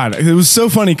my God. It was so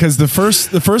funny because the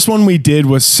first one we did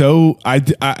was so, I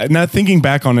not thinking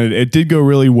back on it, it did go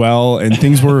really well and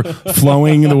things were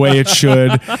flowing the way it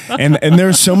should. And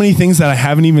there's so many things that I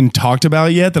haven't even talked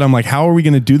about yet that I'm like, how are we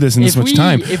going to do this in this much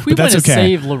time? If we But want that's to okay.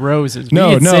 save La Rosa's,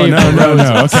 No.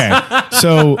 Okay.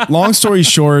 So long story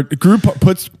short, put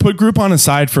Groupon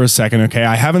aside for a second. Okay.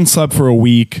 I haven't slept for a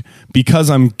week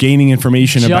because I'm gaining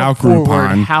information about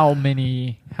Groupon.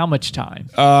 How much time?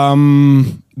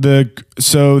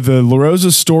 The La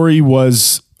Rosa story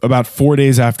was about 4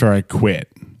 days after I quit.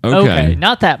 Okay.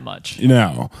 Not that much.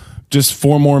 Just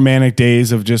 4 more manic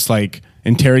days of just like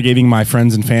interrogating my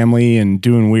friends and family and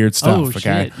doing weird stuff. Oh,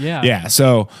 okay? shit, yeah. Yeah.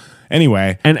 So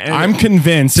anyway, And I'm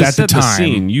convinced To at the set time.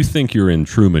 scene, you think you're in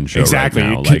Truman Show Exactly.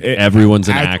 right now. Like everyone's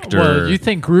an I- actor. Well, you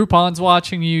think Groupon's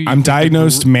watching you? I'm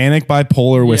diagnosed manic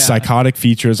bipolar with Yeah. psychotic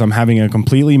features. I'm having a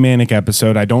completely manic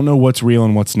episode. I don't know what's real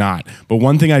and what's not. But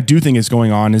one thing I do think is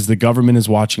going on is the government is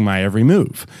watching my every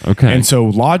move. Okay. And so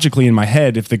logically in my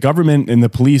head, if the government and the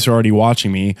police are already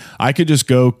watching me, I could just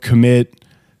go commit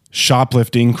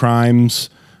shoplifting crimes,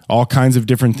 all kinds of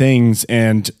different things.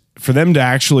 And for them to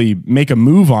actually make a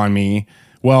move on me,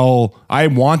 well, I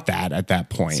want that at that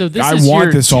point. So this I is want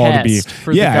your this all to be test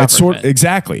for the it's government.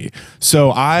 exactly.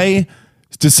 So I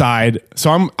decide.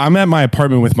 So I'm at my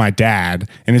apartment with my dad,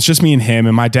 and it's just me and him.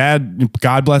 And my dad,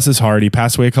 God bless his heart, he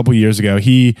passed away a couple years ago.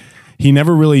 He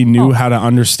never really knew how to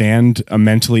understand a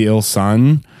mentally ill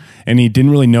son, and he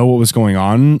didn't really know what was going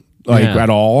on at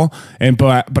all. And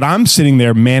but I'm sitting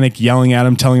there manic, yelling at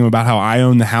him, telling him about how I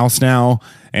own the house now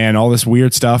and all this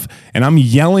weird stuff. And I'm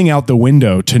yelling out the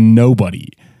window to nobody.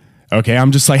 Okay,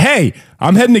 I'm just like, hey,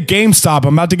 I'm heading to GameStop.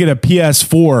 I'm about to get a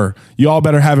PS4. You all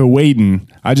better have it waiting.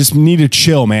 I just need to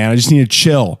chill, man. I just need to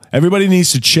chill. Everybody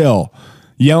needs to chill.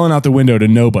 Yelling out the window to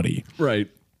nobody. right.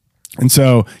 And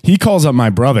so he calls up my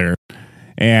brother.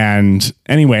 And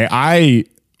anyway, I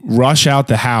rush out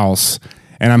the house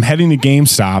and I'm heading to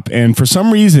GameStop. And for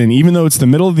some reason, even though it's the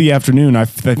middle of the afternoon, I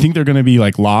think they're going to be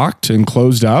like locked and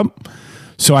closed up.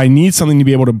 So I need something to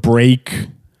be able to break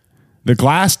the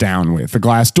glass down with, the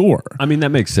glass door. I mean, that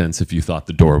makes sense if you thought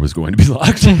the door was going to be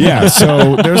locked. Yeah,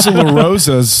 so there's a La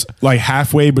Rosa's like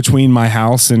halfway between my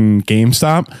house and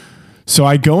GameStop. So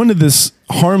I go into this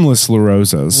harmless La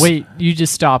Rosas. Wait, you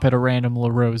just stop at a random La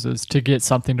Rosa's to get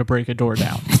something to break a door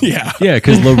down. Yeah. Yeah,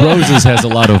 because La Rosa's has a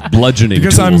lot of bludgeoning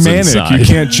Because tools I'm manic. inside. You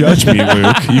can't judge me,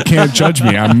 Luke. You can't judge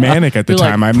me. I'm manic at the You're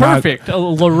like, time. I'm perfect,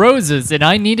 La Rosa's, and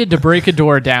I needed to break a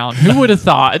door down. Who would have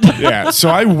thought? not. Yeah. So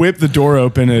I whip the door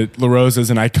open at La Rosa's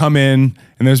and I come in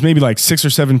and there's maybe like 6 or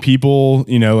 7 people,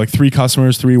 you know, like 3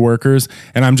 customers, 3 workers,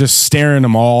 and I'm just staring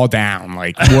them all down.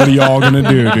 Like, what are y'all gonna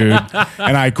do, dude?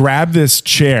 And I grab this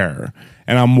chair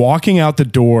and I'm walking out the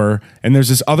door, and there's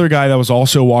this other guy that was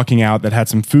also walking out that had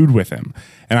some food with him.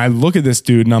 And I look at this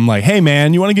dude and I'm like, hey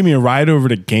man, you want to give me a ride over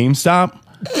to GameStop?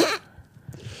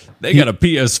 They got a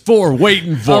PS4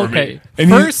 waiting for Okay. me. And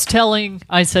First telling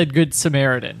I said Good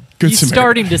Samaritan. Good He's Samaritan.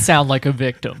 starting to sound like a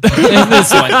victim in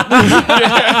this one.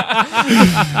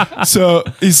 So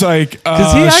he's like,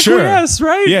 Because he sure. acquiesced,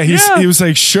 right? Yeah, he was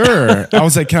like, sure. I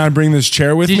was like, can I bring this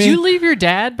chair with Did me? you leave your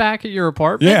dad back at your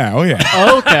apartment? Yeah, oh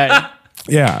yeah. Okay.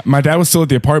 Yeah, my dad was still at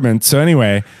the apartment. So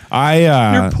anyway,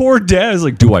 Your poor dad is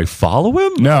like, do I follow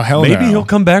him? No, hell Maybe no. he'll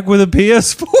come back with a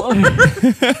PS4.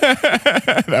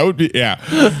 that would be yeah.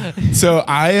 So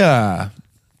I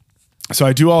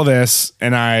do all this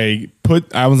and I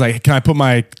was like, can I put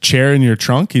my chair in your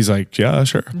trunk? He's like, yeah,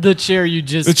 sure. The chair you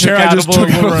just The chair took I out just of took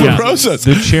a out of La La Rosa's. Rosa's.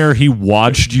 The chair he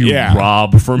watched you Yeah.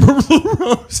 rob from La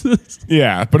Rosa's.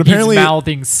 Yeah, but He's apparently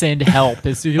mouthing send help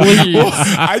as he leaves.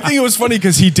 I think it was funny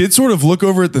because he did sort of look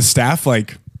over at the staff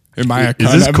like, am I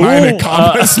this am I an cool?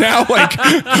 accomplice now? Like,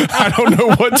 I don't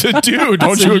know what to do.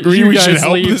 Don't So you agree we guys should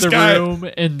help leave this the guy? room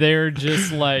and they're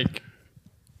just like,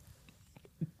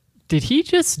 did he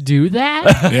just do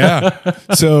that? Yeah.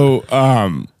 So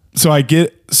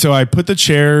I put the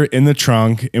chair in the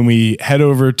trunk and we head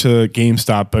over to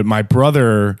GameStop, but my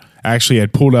brother actually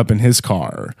had pulled up in his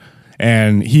car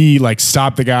and he like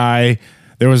stopped the guy.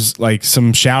 There was like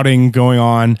some shouting going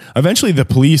on. Eventually the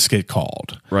police get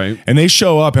called. Right. And they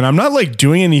show up and I'm not like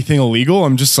doing anything illegal.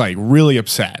 I'm just like really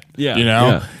upset. Yeah, You know?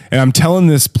 yeah. And I'm telling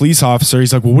this police officer,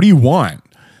 he's like, well, what do you want?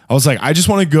 I was like, I just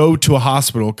want to go to a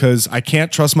hospital because I can't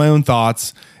trust my own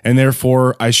thoughts and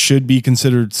therefore I should be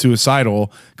considered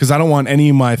suicidal because I don't want any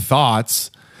of my thoughts.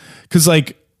 Because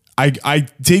like I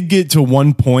did get to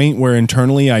one point where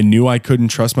internally I knew I couldn't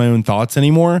trust my own thoughts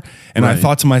anymore. And I Right.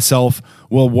 thought to myself,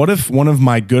 well, what if one of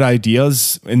my good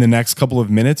ideas in the next couple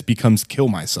of minutes becomes kill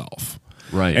myself?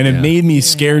 Right, And it yeah. made me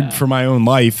scared for my own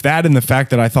life. That and the fact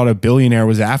that I thought a billionaire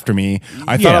was after me.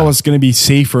 I thought Yeah. I was going to be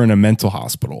safer in a mental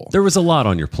hospital. There was a lot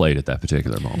on your plate at that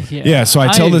particular moment. Yeah, so I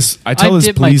tell this I police-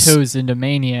 dip my toes into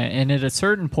mania, and at a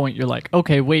certain point, you're like,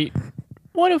 okay, wait,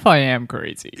 what if I am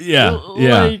crazy? Yeah,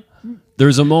 yeah. Like,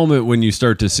 There's a moment when you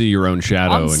start to see your own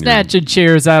shadow. I'm and snatching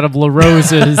chairs out of La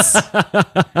Rosa's.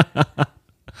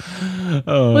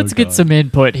 Let's get some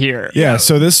input here. Yeah,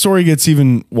 so this story gets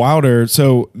even wilder.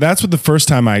 So that's what the first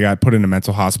time I got put in a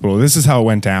mental hospital. This is how it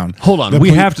went down. Hold on, The we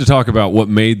poli- have to talk about what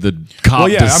made the cop Well,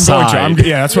 yeah, decide. I'm going to.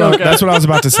 That's what I was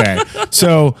about to say.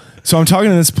 So I'm talking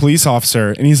to this police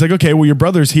officer, and he's like, "Okay, well, your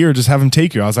brother's here. Just have him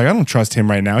take you." I was like, "I don't trust him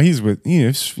right now. He's with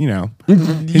he's, you know,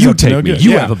 he's You up to take no me. good."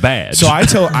 You have a badge. So I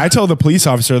tell the police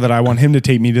officer that I want him to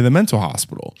take me to the mental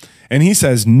hospital, and he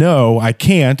says, "No, I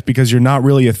can't because you're not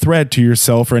really a threat to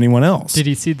yourself or anyone else." Did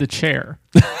he see the chair?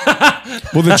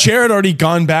 Well, the chair had already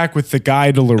gone back with the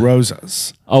guy to La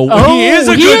Rosa's. Oh, Oh, he is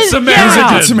a he good is- Samaritan.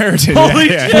 yeah. Good Samaritan. Holy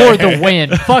yeah, For the win.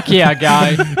 Fuck yeah,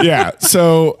 guy. yeah.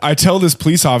 So I tell this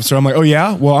police officer, I'm like, "Oh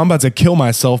yeah, well, I'm about to kill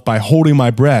myself by holding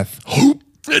my breath."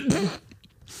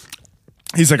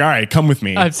 He's like, "All right, come with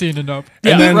me." I've seen enough.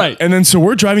 And then, right. And then so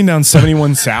we're driving down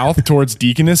 71 South towards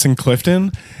Deaconess and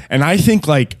Clifton, and I think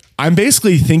like I'm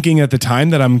basically thinking at the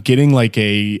time that I'm getting like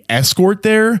a escort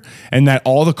there, and that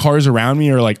all the cars around me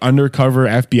are like undercover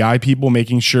FBI people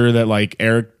making sure that like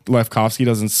Eric Lefkowski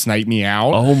doesn't snipe me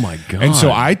out. Oh my god! And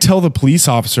so I tell the police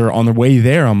officer on the way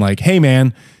there, I'm like, "Hey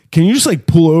man, can you just like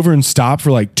pull over and stop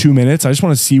for like 2 minutes? I just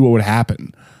want to see what would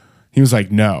happen." He was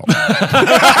like, "No."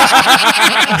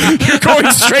 You're going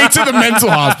straight to the mental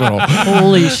hospital.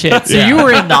 Holy shit. So you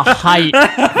were in the height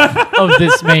of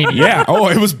this mania. Yeah. Oh,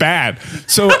 it was bad.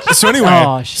 So anyway,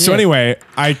 Oh, shit.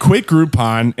 I quit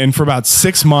Groupon, and for about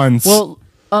 6 months, Well,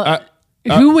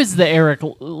 who was the Eric?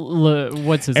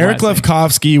 What's his Eric last name?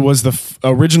 Lefkowski was the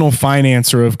original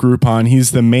financer of Groupon.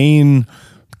 He's the main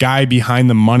guy behind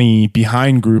the money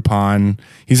behind Groupon.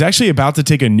 He's actually about to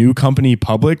take a new company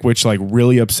public, which like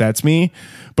really upsets me.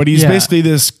 But he's Yeah. basically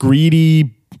this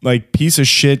greedy like piece of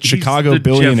shit Chicago the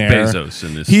billionaire. Jeff Bezos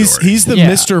in this he's story. he's the Yeah.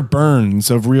 Mr.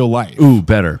 Burns of real life. Ooh,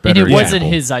 better. And it yeah. wasn't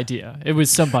his idea. It was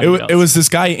somebody else. It was this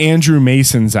guy Andrew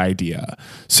Mason's idea.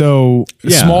 So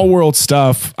Yeah. small world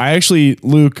stuff. I actually,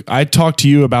 Luke, I talked to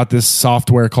you about this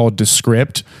software called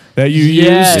Descript that you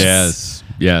Yes. used.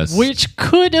 Yes. Which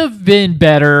could have been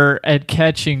better at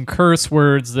catching curse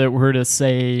words that were to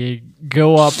say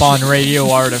go up on Radio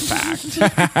Artifact.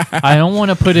 I don't want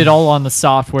to put it all on the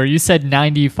software. You said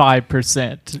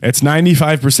 95%. It's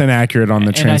 95% accurate on the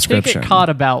And I transcription. think it caught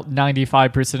about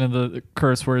 95% of the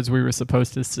curse words we were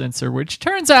supposed to censor, which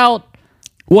turns out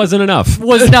Wasn't enough.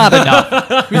 was not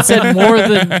enough. We said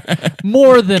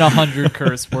more than 100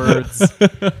 curse words.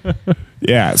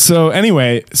 Yeah. So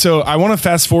anyway, so I want to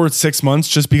fast forward 6 months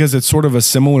just because it's sort of a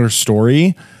similar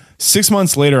story. 6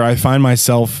 months later, I find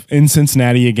myself in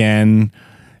Cincinnati again,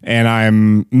 and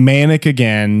I'm manic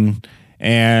again,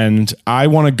 and I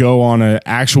want to go on an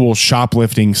actual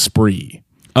shoplifting spree.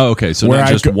 Oh, okay. So Where not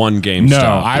I just go- one GameStop.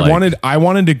 No, I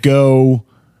wanted to go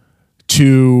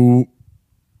to.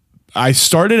 I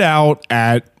started out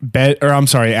at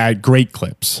at Great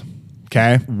Clips.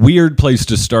 Okay. weird place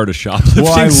to start a shoplifting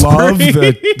Well, I love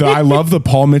spree. I love the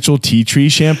Paul Mitchell tea tree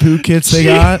shampoo kits they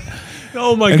got.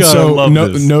 Oh my And god, so I love no,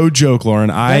 this. no joke, Lauren.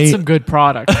 That's some good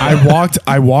product.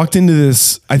 I walked into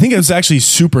this. I think it was actually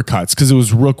Supercuts because it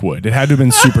was Rookwood. It had to have been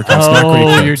Supercuts, not Great Oh,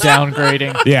 Clips. you're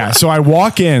downgrading. Yeah, so I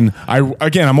walk in.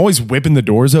 I'm always whipping the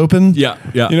doors open. Yeah.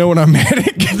 You know when I'm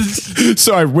manic.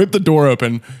 So I whip the door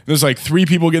open. There's like 3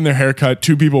 people getting their hair cut,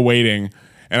 2 people waiting,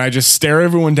 and I just stare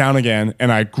everyone down again.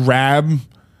 And I grab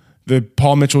the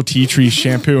Paul Mitchell tea tree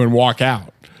shampoo and walk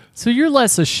out. So you're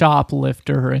less a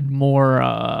shoplifter and more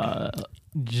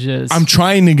just. I'm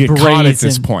trying to get caught at this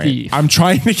brazen point. thief. I'm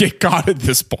trying to get caught at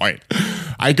this point.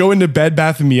 I go into Bed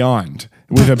Bath & Beyond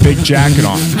with a big jacket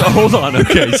on. Hold on.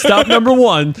 Okay. Stop number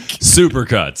 1,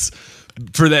 Supercuts.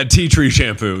 For that tea tree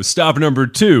shampoo. Stop number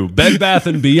 2, Bed Bath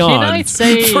and Beyond. Can I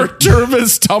say For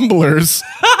Jervis tumblers.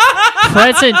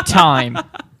 present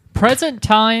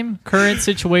time, current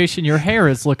situation? Your hair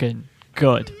is looking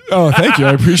good. Oh, thank you. I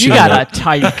You appreciate got it. a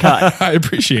tight cut. I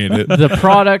appreciate it. The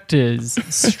product is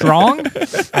strong.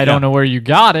 I don't know where you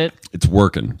got it, It's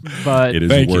working. but It is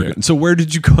Thank you. working. So where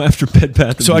did you go after Bed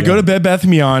Bath and So I Beyond? go to Bed Bath &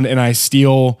 Beyond and I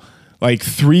steal like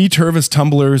 3 Tervis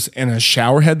tumblers and a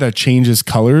shower head that changes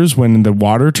colors when the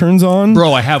water turns on.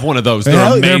 Bro, I have one of those. They're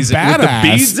Hell, amazing. They're With the badass.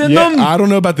 beads in Yeah, them? I don't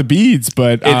know about the beads,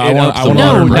 but I it want ups the to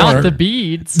no, learn more. not the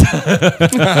beads.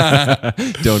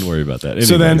 Don't worry about that.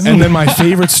 So Anyways. then my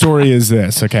favorite story is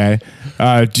this, okay?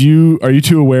 Are you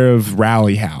 2 aware of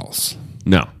Rally House?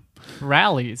 No.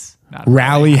 Rallies. Not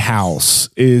Rally House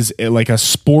is like a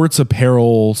sports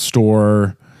apparel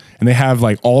store, and they have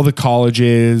like all the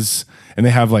colleges, and they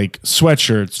have like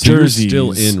sweatshirts, So you're jerseys.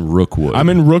 still in Rookwood. I'm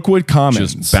in Rookwood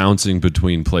Commons, just bouncing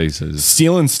between places.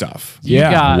 stealing stuff. You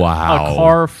got Wow. a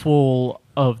car full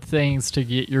of things to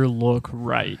get your look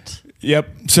right. Yep.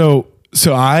 So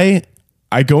I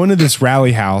go into this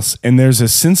Rally House, and there's a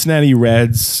Cincinnati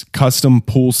Reds custom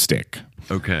pool stick.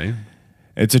 Okay.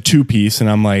 It's a 2-piece, and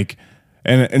I'm like,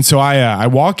 and so I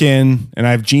walk in, and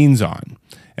I have jeans on,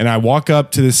 and I walk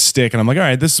up to this stick, and I'm like, all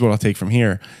right, this is what I'll take from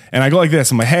here. And I go like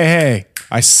this. I'm like, hey,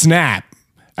 I snap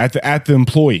at the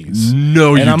employees.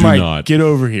 No, and you I'm do like, not. get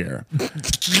over here.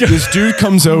 This dude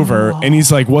comes over, and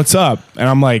he's like, what's up? And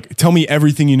I'm like, tell me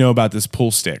everything you know about this pool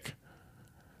stick.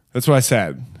 That's what I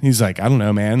said. He's like, I don't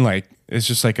know, man. Like, it's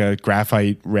just like a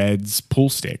graphite Reds pool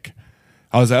stick.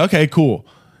 I was like, okay, cool.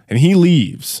 And he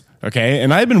leaves. Okay.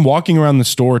 And I've been walking around the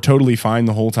store totally fine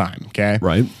the whole time. Okay.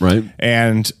 Right.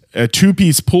 And a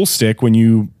 2-piece pool stick, when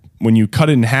you cut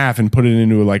it in half and put it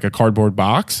into like a cardboard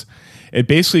box, it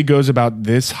basically goes about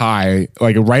this high,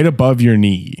 like right above your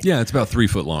knee. Yeah, it's about 3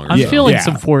 foot long. I'm feeling yeah.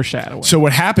 some foreshadowing. So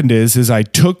what happened is I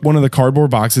took one of the cardboard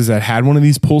boxes that had one of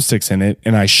these pool sticks in it,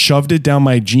 and I shoved it down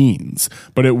my jeans,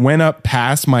 but it went up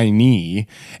past my knee,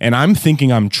 and I'm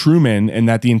thinking I'm Truman and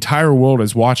that the entire world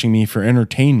is watching me for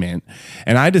entertainment,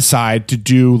 and I decide to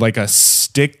do like a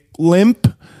stick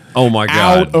limp Oh my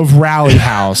god. out of Rally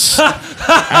House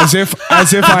as if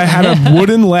I had a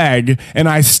wooden leg, and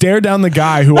I stare down the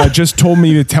guy who had just told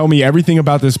me to tell me everything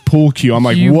about this pool cue. I'm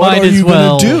like, you what might are as you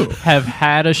well gonna do? have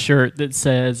had a shirt that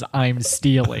says "I'm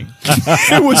stealing."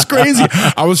 It was crazy.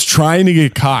 I was trying to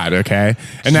get caught, okay?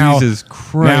 And Jesus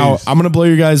Christ. now I'm going to blow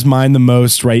your guys' mind the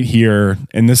most right here.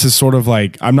 And this is sort of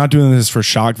like, I'm not doing this for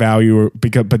shock value,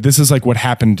 but this is like what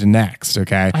happened next,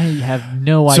 okay? I have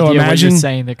no So idea what imagine- you're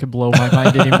saying that could blow my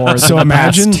mind anymore. more So than the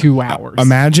imagine past 2 hours.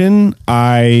 Imagine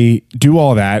I do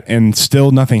all that and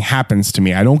still nothing happens to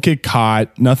me. I don't get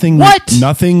caught. Nothing. What?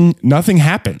 Nothing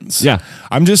happens. Yeah.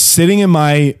 I'm just sitting in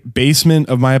my basement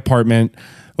of my apartment,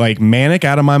 like manic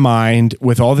out of my mind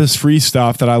with all this free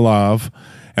stuff that I love.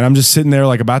 And I'm just sitting there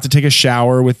like about to take a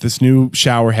shower with this new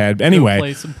shower head. Anyway,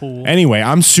 play some pool. anyway,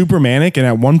 I'm super manic. And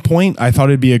at one point I thought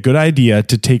it'd be a good idea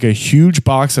to take a huge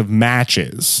box of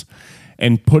matches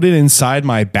and put it inside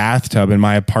my bathtub in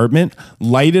my apartment,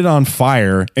 light it on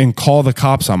fire, and call the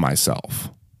cops on myself.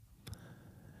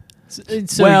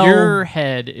 So Well- your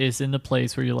head is in the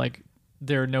place where you're like,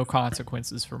 there are no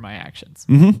consequences for my actions.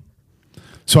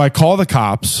 So I call the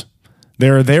cops.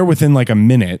 They're there within like a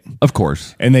minute, Of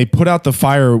course. and they put out the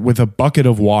fire with a bucket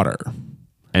of water.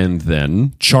 And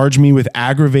then Charge me with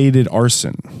aggravated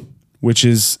arson, which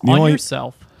is the On only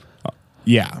yourself.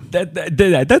 yeah.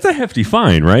 that's a hefty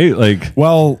fine, right? Like,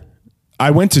 Well, I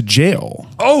went to jail.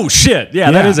 oh shit.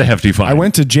 Yeah, that Yeah. is a hefty fine. I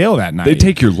went to jail that night. They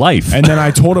take your life. and then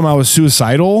I told them I was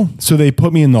suicidal, so they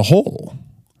put me in the hole.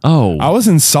 oh, I was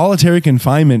in solitary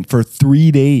confinement for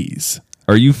 3 days.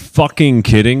 are you fucking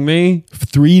kidding me?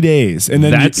 3 days, and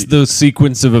then That's the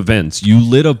sequence of events. You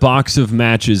lit a box of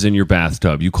matches in your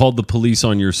bathtub. You called the police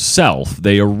on yourself.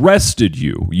 They arrested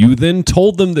you. You then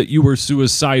told them that you were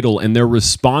suicidal, and their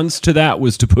response to that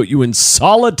was to put you in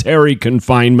solitary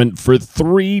confinement for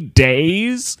 3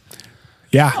 days?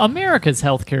 yeah. America's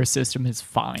healthcare system is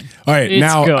fine. All right, It's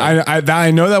now good.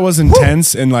 I know that was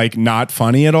intense and like not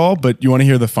funny at all, but you want to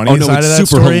hear the funny Oh, no, side of that it's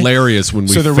super story? hilarious when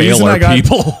we the fail reason our I got,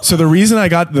 people. So the reason I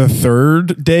got the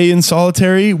third day in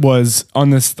solitary was on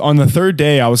the third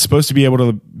day I was supposed to be able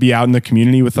to be out in the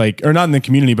community with like, or not in the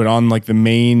community, but on like the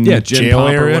main Yeah, gen jail pop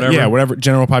or area, whatever. yeah, whatever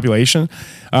general population.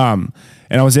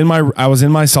 And I was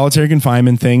in my solitary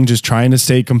confinement thing, just trying to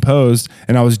stay composed,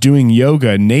 and I was doing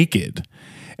yoga naked.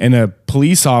 And a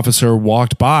police officer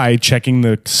walked by checking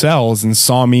the cells and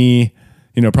saw me,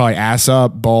 probably ass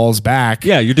up, balls back.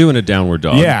 Yeah, you're doing a downward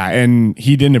dog. Yeah, and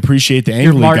he didn't appreciate the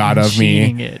angle he Martin got of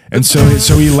Sheening me. it. And so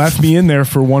he left me in there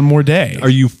for one more day. Are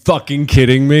you fucking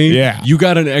kidding me? Yeah. You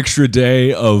got an extra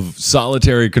day of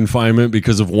solitary confinement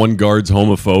because of one guard's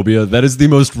homophobia? That is the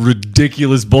most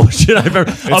ridiculous bullshit I've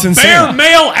ever. It's a insane. bare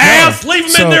male ass! Leave him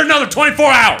So- in there another 24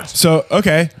 hours! So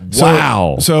okay.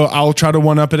 Wow. So I'll try to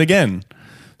one up it again.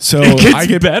 So It gets I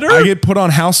get better? I get put on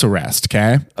house arrest,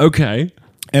 okay? Okay.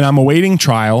 And I'm awaiting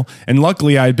trial. And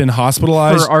luckily I had been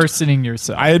hospitalized. For arsoning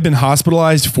yourself. I had been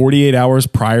hospitalized 48 hours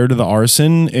prior to the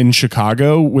arson in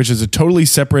Chicago, which is a totally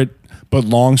separate but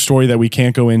long story that we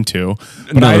can't go into.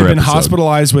 But I had Another been episode.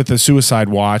 hospitalized with a suicide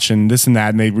watch and this and that,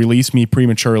 and they released me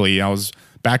prematurely. I was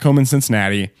back home in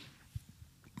Cincinnati.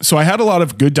 So I had a lot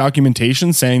of good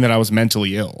documentation saying that I was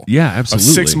mentally ill. Yeah, absolutely.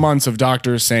 Of 6 months of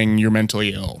doctors saying you're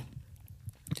mentally ill.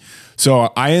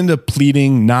 So I end up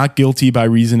pleading not guilty by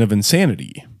reason of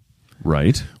insanity,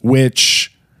 Right.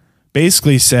 which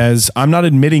basically says I'm not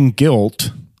admitting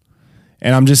guilt,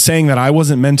 and I'm just saying that I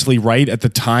wasn't mentally right at the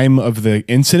time of the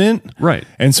incident. Right.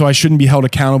 And so I shouldn't be held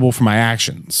accountable for my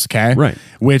actions. Okay. Right.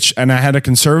 And I had a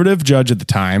conservative judge at the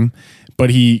time, but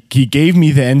he gave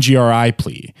me the NGRI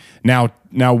plea. Now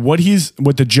what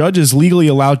the judge is legally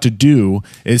allowed to do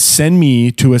is send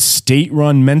me to a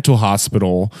state-run mental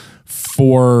hospital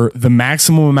for the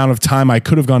maximum amount of time I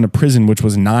could have gone to prison, which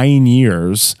was 9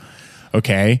 years.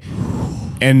 Okay.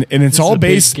 And it's all a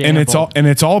big based gamble.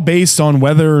 it's all based on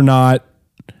whether or not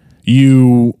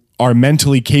you are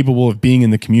mentally capable of being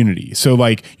in the community. So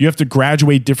like you have to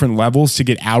graduate different levels to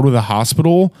get out of the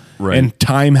hospital, Right. and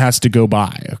time has to go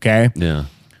by. Okay. Yeah.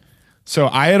 So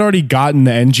I had already gotten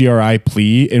the NGRI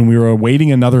plea, and we were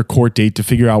awaiting another court date to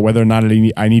figure out whether or not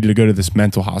I needed to go to this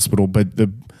mental hospital. But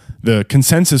the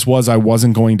consensus was I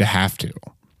wasn't going to have to.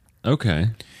 Okay.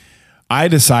 I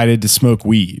decided to smoke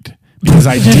weed because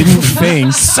I didn't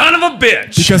think Son of a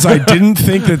bitch! because I didn't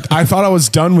think that I thought I was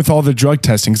done with all the drug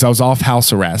testing because I was off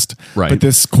house arrest. Right. But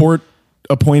this court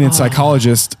appointed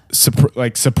psychologist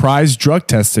surprise drug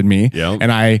tested me. Yep.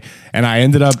 And I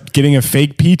ended up getting a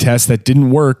fake pee test that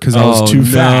didn't work because I was too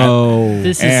fat.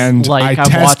 This is and like I I'm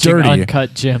test watching dirty.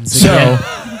 Uncut Gems So,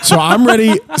 again. so I'm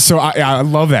ready. So I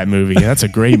love that movie. That's a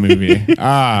great movie.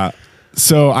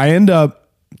 So I end up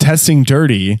testing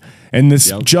dirty, and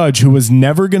this judge who was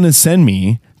never going to send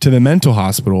me to the mental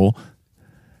hospital,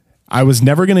 I was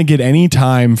never going to get any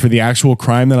time for the actual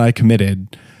crime that I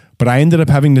committed, but I ended up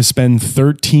having to spend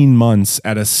 13 months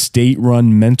at a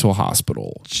state-run mental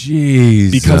hospital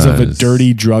Jesus. because of a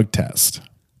dirty drug test.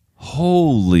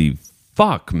 Holy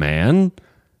fuck, man.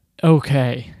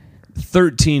 Okay.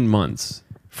 13 months.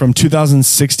 From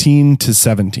 2016 to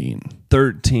 17.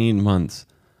 13 months.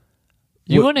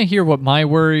 You want to hear what my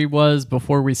worry was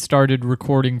before we started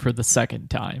recording for the second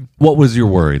time? What was your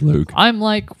worry, Luke? I'm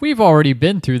like, we've already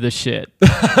been through the shit.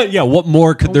 Yeah, what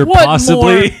more could there What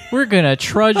possibly? more? We're going to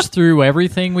trudge through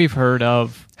everything we've heard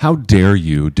of. How dare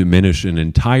you diminish an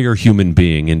entire human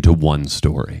being into one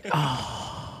story?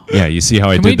 Yeah, you see how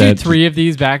I Can did we do that? 3 of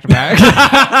these back to back?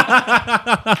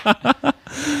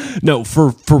 No,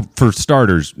 for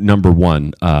starters, number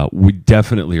one, we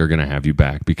definitely are going to have you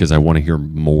back because I want to hear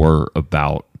more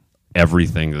about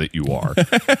everything that you are.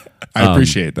 I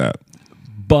appreciate that.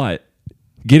 But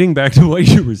getting back to what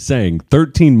you were saying,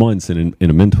 13 months in a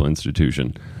mental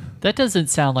institution. That doesn't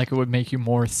sound like it would make you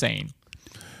more sane.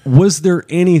 Was there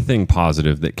anything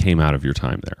positive that came out of your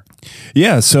time there?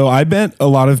 Yeah, so I met a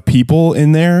lot of people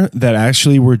in there that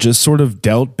actually were just sort of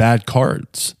dealt bad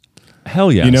cards.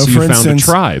 Hell yeah. You know, So for you found instance, a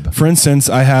tribe. For instance,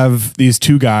 I have these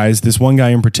 2 guys. This one guy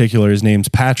in particular, his name's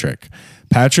Patrick.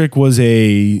 Patrick was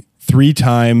a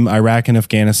 3-time Iraq and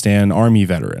Afghanistan Army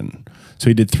veteran. So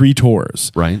he did 3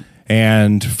 tours. Right.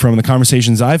 And from the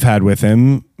conversations I've had with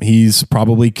him, he's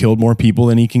probably killed more people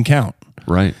than he can count.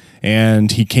 Right.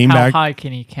 And he came How back. high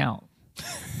can he count?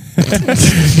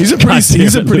 He's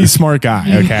a pretty smart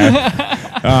guy. Okay.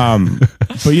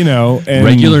 But you know, and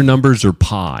Regular numbers or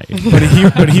pi.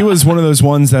 but he was one of those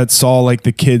ones that saw like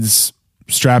the kids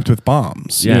strapped with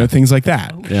bombs, Yeah. you know, things like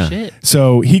that. Yeah. Shit.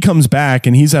 So he comes back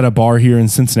and he's at a bar here in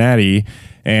Cincinnati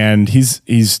and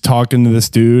he's talking to this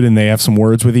dude and they have some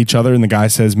words with each other and the guy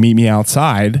says, "Meet me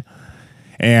outside."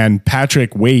 And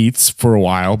Patrick waits for a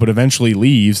while, but eventually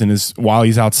leaves. And while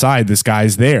he's outside, this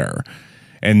guy's there.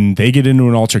 And they get into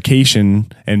an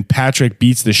altercation, and Patrick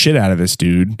beats the shit out of this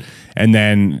dude and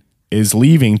then is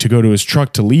leaving to go to his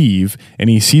truck to leave.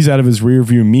 And he sees out of his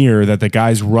rearview mirror that the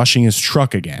guy's rushing his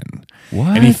truck again.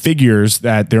 What? And he figures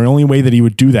that the only way that he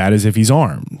would do that is if he's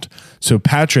armed. So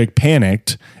Patrick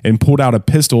panicked and pulled out a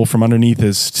pistol from underneath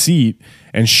his seat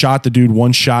and shot the dude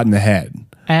 1 shot in the head.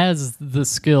 As the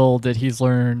skill that he's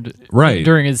learned Right.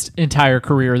 during his entire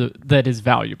career that is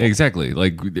valuable. Exactly.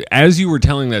 Like as you were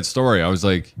telling that story, I was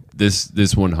like, this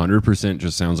 100%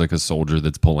 just sounds like a soldier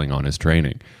that's pulling on his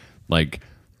training. Like,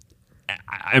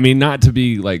 I mean, not to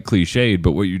be like cliched,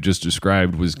 but what you just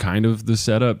described was kind of the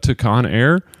setup to Con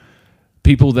Air.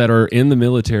 People that are in the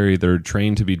military that are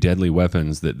trained to be deadly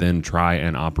weapons that then try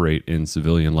and operate in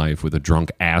civilian life with a drunk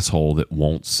asshole that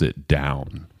won't sit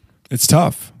down. It's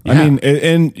tough. Yeah. I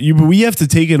mean, we have to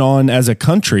take it on as a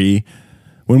country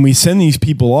when we send these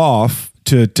people off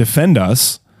to defend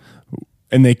us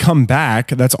and they come back.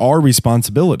 That's our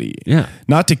responsibility. Yeah.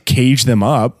 Not to cage them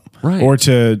up Right. or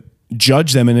to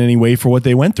judge them in any way for what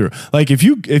they went through. Like if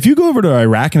you go over to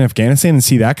Iraq and Afghanistan and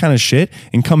see that kind of shit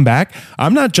and come back,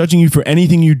 I'm not judging you for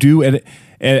anything you do at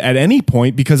any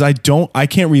point because I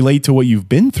can't relate to what you've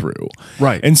been through.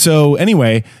 Right. And so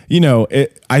anyway, you know,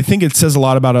 I think it says a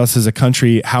lot about us as a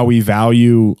country, how we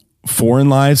value foreign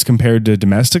lives compared to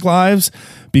domestic lives,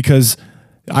 because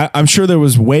I'm sure there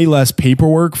was way less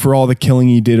paperwork for all the killing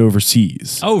he did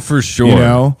overseas. Oh, for sure. You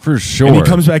know? For sure. And he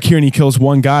comes back here and he kills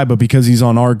 1 guy, but because he's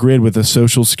on our grid with a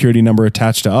social security number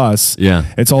attached to us, Yeah.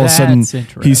 it's all of a sudden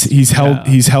That's he's held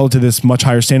interesting. he's held to this much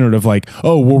higher standard of like,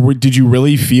 oh, well, did you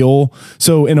really feel?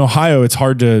 So in Ohio, it's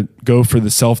hard to go for the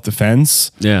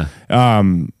self-defense. Yeah.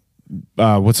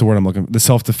 What's the word I'm looking for? The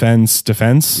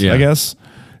self-defense, Yeah. I guess.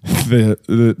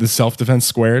 The self-defense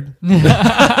squared.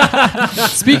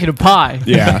 Speaking of pie,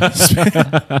 Yeah.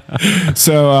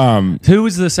 So Who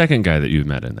was the second guy that you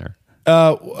met in there?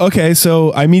 okay,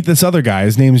 so I meet this other guy.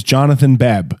 His name's Jonathan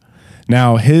Bebb.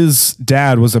 Now, his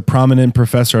dad was a prominent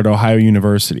professor at Ohio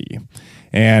University.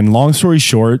 And long story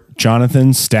short,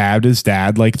 Jonathan stabbed his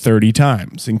dad like 30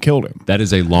 times and killed him. That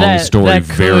is a long story,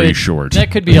 very short.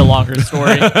 That could be a longer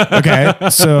story. Okay,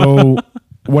 so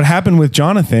what happened with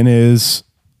Jonathan is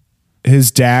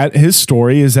his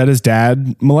story is that his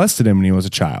dad molested him when he was a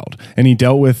child. And he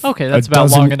dealt with Okay, that's about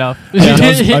long enough.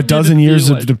 a dozen years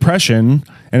of depression,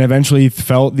 and eventually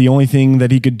felt the only thing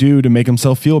that he could do to make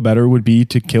himself feel better would be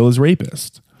to kill his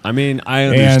rapist. I mean, I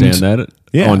understand that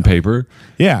yeah. on paper.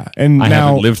 Yeah, and I now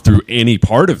haven't lived through any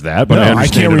part of that, but no, I I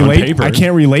understand can't it relate. on paper. I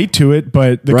can't relate to it,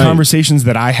 but the Right. conversations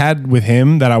that I had with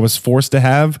him that I was forced to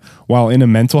have while in a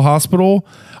mental hospital,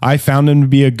 I found him to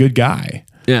be a good guy.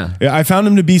 Yeah. I found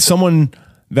him to be someone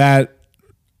that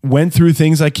went through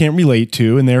things I can't relate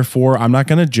to, and therefore I'm not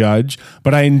going to judge,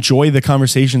 but I enjoy the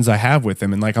conversations I have with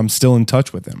him, and like I'm still in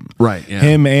touch with him. Right, yeah.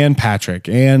 Him and Patrick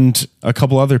and a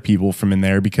couple other people from in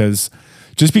there, because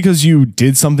just because you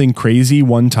did something crazy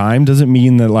one time doesn't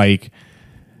mean that like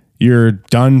you're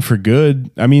done for good.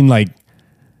 I mean, like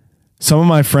some of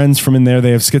my friends from in there,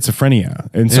 they have schizophrenia,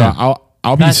 and so Yeah.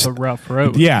 I'll be That's a rough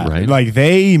road. yeah, Right. like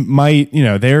they might,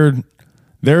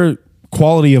 their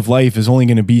quality of life is only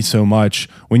going to be so much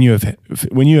when you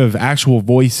have actual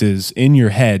voices in your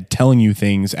head telling you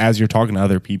things as you're talking to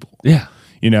other people. Yeah.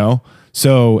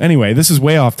 So anyway, this is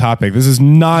way off topic. This is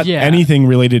not Yeah. anything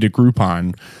related to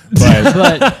Groupon,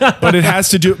 but But it has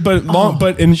to do. But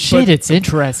it's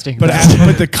interesting. But though.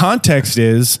 but the context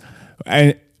is,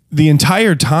 the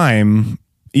entire time,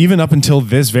 even up until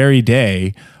this very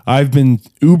day, I've been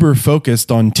uber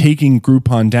focused on taking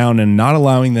Groupon down and not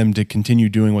allowing them to continue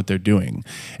doing what they're doing.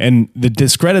 And the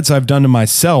discredits I've done to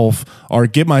myself are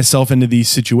get myself into these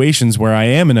situations where I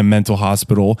am in a mental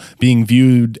hospital being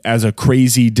viewed as a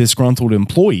crazy, disgruntled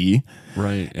employee.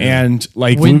 Right. And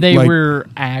like when they like- were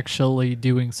actually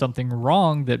doing something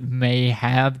wrong that may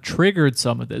have triggered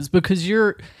some of this, because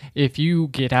if you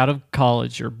get out of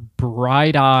college, you're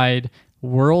bright-eyed,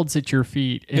 world's at your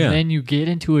feet, and Yeah. then you get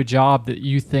into a job that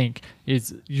you think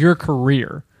is your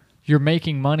career. You're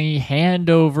making money hand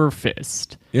over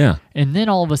fist. Yeah. And then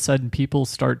all of a sudden people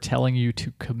start telling you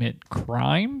to commit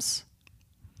crimes.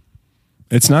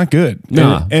 It's not good.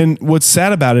 Nah. And what's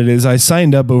sad about it is I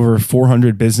signed up over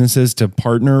 400 businesses to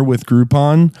partner with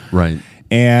Groupon Right.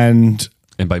 and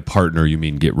And by partner, you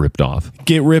mean get ripped off.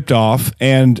 get ripped off.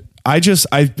 And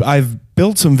I've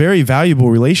built some very valuable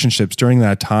relationships during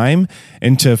that time.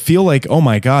 And to feel like, oh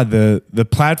my God, the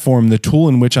platform, the tool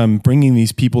in which I'm bringing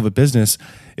these people to business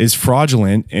is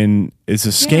fraudulent and is a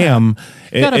scam.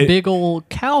 You got a big old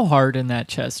cow heart in that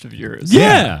chest of yours.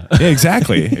 Yeah. Yeah,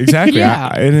 exactly.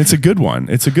 Yeah. And it's a good one.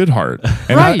 It's a good heart.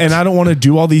 And Right. I don't want to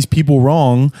do all these people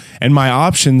wrong. And my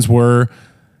options were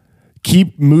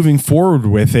keep moving forward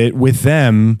with it with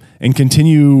them and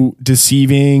continue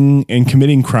deceiving and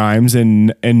committing crimes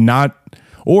and not,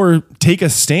 or take a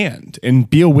stand and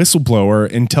be a whistleblower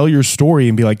and tell your story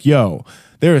and be like, yo,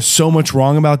 there is so much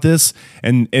wrong about this.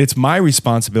 And it's my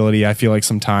responsibility, I feel like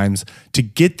sometimes, to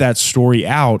get that story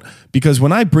out. Because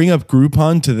when I bring up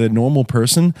Groupon to the normal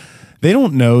person, they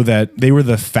don't know that they were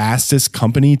the fastest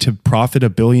company to profit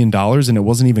 $1 billion and it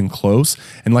wasn't even close.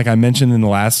 And like I mentioned in the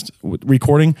last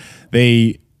recording,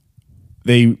 they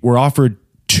were offered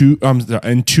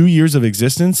in 2 years of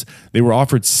existence, they were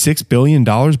offered $6 billion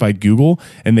by Google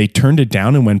and they turned it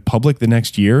down and went public the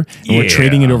next year. And we're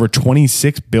trading at over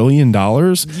 $26 billion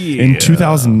in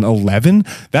 2011.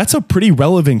 That's a pretty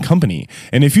relevant company.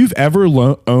 And if you've ever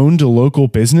owned a local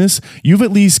business, you've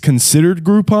at least considered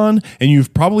Groupon and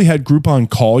you've probably had Groupon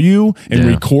call you and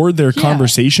record their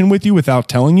conversation with you without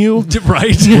telling you.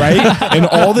 Right. Right? And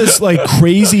all this like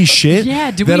crazy shit.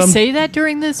 Yeah, did that we I'm- say that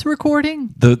during this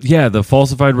recording? The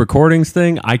falsified recordings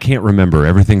thing, I can't remember.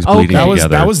 Everything's bleeding together.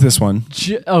 That was this one.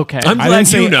 Okay. I'm I glad didn't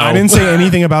say you know. I didn't say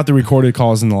anything about the recorded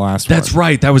calls in the last one. That's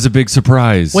right. That was a big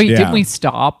surprise. Wait, Yeah. didn't we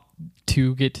stop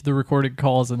to get to the recorded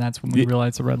calls, and that's when we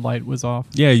realized the red light was off?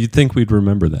 Yeah, you'd think we'd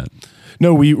remember that.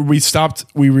 No, we stopped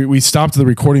we stopped the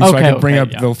recording so I Okay, could bring okay,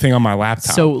 up yeah. the thing on my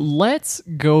laptop. So let's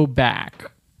go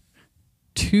back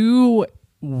to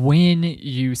when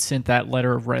you sent that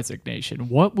letter of resignation.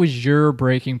 What was your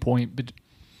breaking point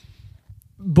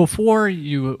before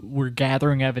you were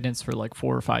gathering evidence for like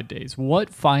 4 or 5 days?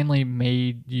 What finally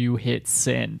made you hit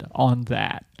send on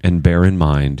that? And bear in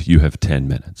mind, you have 10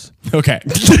 minutes. okay.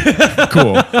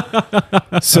 Cool.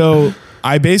 So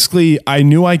I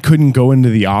knew I couldn't go into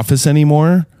the office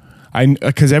anymore.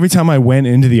 Because every time I went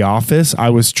into the office, I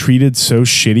was treated so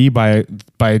shitty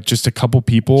by just a couple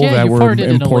people Yeah, that you were farted in a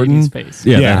lady's important. face.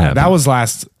 Yeah, that that happened. was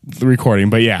last recording,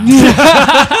 but yeah.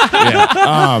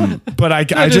 Yeah. But I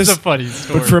That is just a funny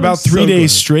story. But for about 3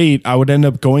 days straight, I would end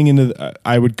up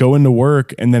I would go into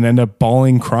work and then end up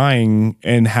bawling, crying,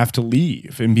 and have to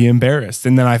leave and be embarrassed.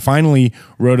 And then I finally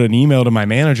wrote an email to my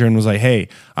manager and was like, "Hey,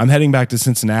 I'm heading back to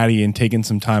Cincinnati and taking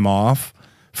some time off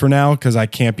for now because I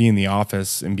can't be in the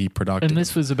office and be productive." And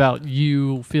this was about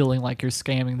you feeling like you're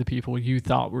scamming the people you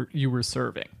thought you were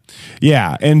serving.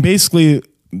 Yeah, and basically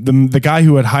the guy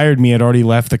who had hired me had already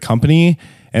left the company,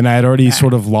 and I had already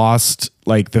sort of lost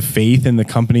like the faith in the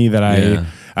company that I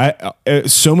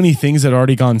so many things had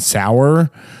already gone sour.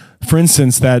 For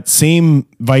instance, that same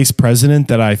vice president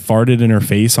that I farted in her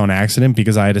face on accident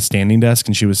because I had a standing desk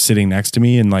and she was sitting next to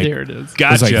me and like There it is.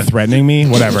 was like threatening me.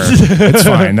 Whatever, it's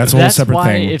fine. That's a whole That's separate why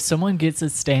thing. if someone gets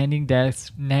a standing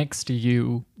desk next to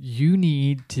you, you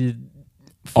need to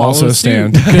follow Also suit,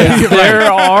 stand. because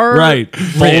there are Right.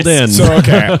 Fold in. So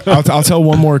okay, I'll tell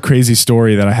one more crazy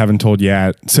story that I haven't told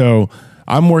yet. So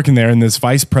I'm working there, and this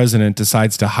vice president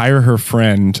decides to hire her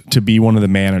friend to be one of the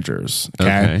managers. Okay,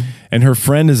 Okay. and her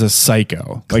friend is a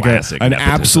psycho, like Classic an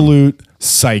nepotism. absolute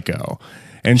psycho.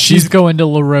 and She's going to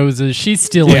La Rosa's. She's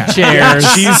stealing chairs.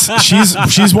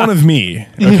 she's one of me.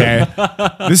 Okay,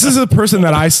 this is a person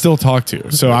that I still talk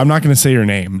to, so I'm not going to say her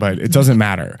name, but it doesn't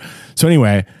matter. So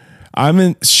anyway,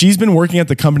 she's been working at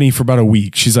the company for about a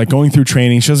week. She's like going through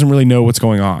training. She doesn't really know what's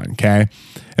going on. Okay.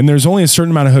 And there's only a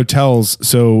certain amount of hotels.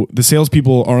 So the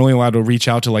salespeople are only allowed to reach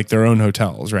out to like their own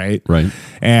hotels. Right. Right.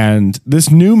 And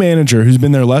this new manager who's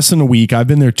been there less than a week, I've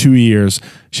been there 2 years.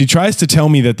 She tries to tell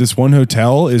me that this one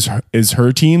hotel is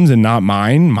her team's and not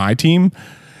my team.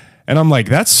 And I'm like,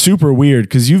 that's super weird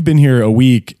because you've been here a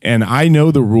week and I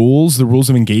know the rules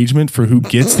of engagement for who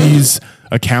gets these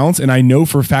accounts. And I know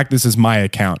for a fact this is my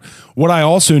account. What I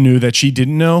also knew that she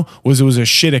didn't know was it was a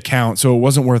shit account. So it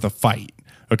wasn't worth a fight.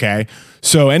 Okay.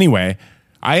 So anyway,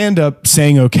 I end up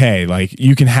saying, okay, like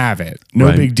you can have it.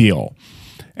 No big deal.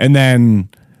 And then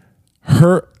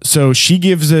so she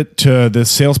gives it to the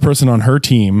salesperson on her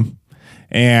team.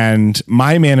 And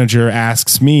my manager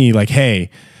asks me like, hey,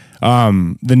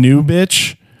 the new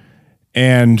bitch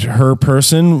and her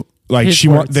person, like His she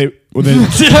words.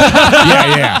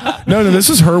 yeah. No, this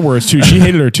is her words too. She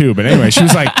hated her too. But anyway, she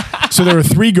was like, so there were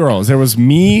 3 girls. There was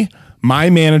me, my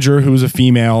manager, who was a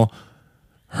female,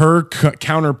 her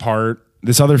counterpart,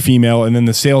 this other female, and then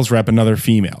the sales rep, another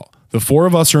female. The 4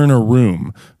 of us are in a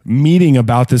room meeting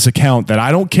about this account that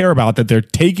I don't care about, that they're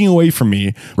taking away from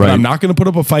me, but I'm not going to put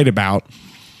up a fight about.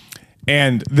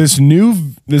 And this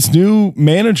new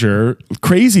manager,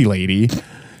 crazy lady,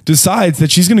 decides that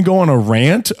she's going to go on a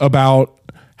rant about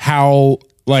how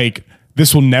like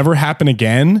this will never happen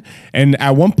again. And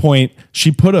at one point,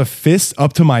 she put a fist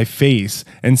up to my face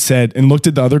and looked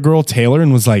at the other girl, Taylor,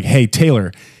 and was like, "Hey,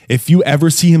 Taylor, if you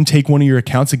ever see him take one of your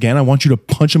accounts again, I want you to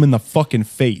punch him in the fucking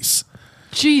face."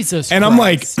 Jesus And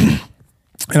Christ. I'm like,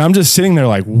 and I'm just sitting there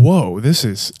like, whoa, this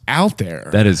is out there.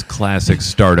 That is classic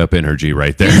startup energy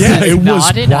right there. Yeah, it was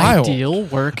not an wild. ideal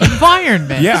work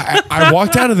environment. Yeah, I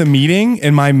walked out of the meeting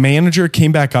and my manager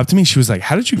came back up to me. She was like,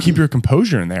 "How did you keep your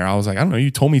composure in there?" I was like, "I don't know.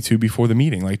 You told me to before the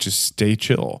meeting. Like, just stay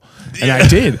chill." And I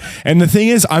did. And the thing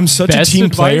is, I'm such Best a team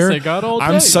advice player. I got all day.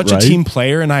 I'm such a team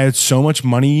player, and I had so much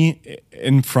money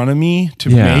in front of me to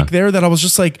make there that I was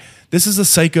just like, this is a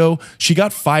psycho. She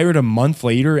got fired a month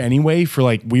later anyway for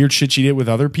like weird shit she did with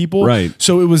other people. Right.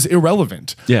 So it was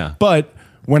irrelevant. Yeah. But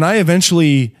when I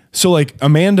eventually, so like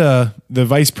Amanda, the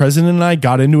vice president, and I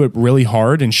got into it really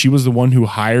hard, and she was the one who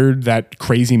hired that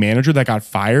crazy manager that got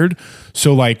fired.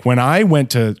 So like when I went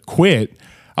to quit,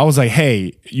 I was like,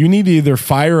 "Hey, you need to either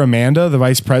fire Amanda, the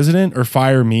vice president, or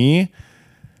fire me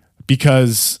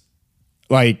because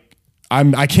like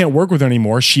I can't work with her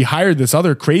anymore. She hired this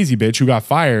other crazy bitch who got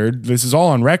fired. This is all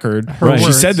on record. She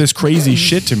words. said this crazy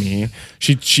shit to me.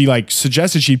 She like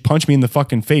suggested she'd punch me in the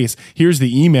fucking face. Here's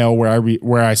the email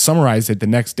where I summarized it the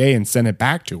next day and sent it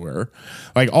back to her.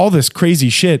 Like all this crazy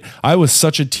shit. I was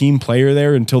such a team player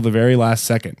there until the very last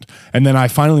second. And then I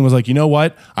finally was like, you know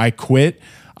what? I quit.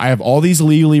 I have all these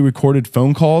illegally recorded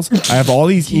phone calls. I have all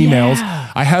these emails.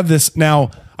 I have this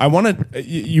now. I want to.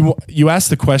 You asked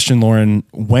the question, Lauren.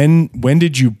 When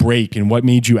did you break, and what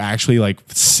made you actually like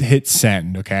hit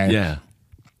send? Okay. Yeah.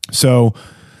 So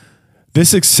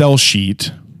this Excel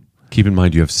sheet. Keep in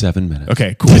mind you have 7 minutes.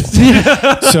 Okay, cool.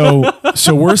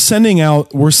 so we're sending out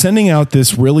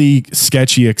this really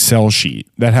sketchy Excel sheet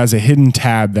that has a hidden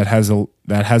tab that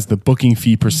has the booking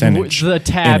fee percentage. The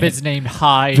tab in it. is named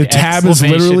hide. The tab is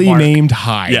literally ! named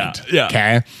hide. Yeah.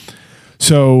 Okay.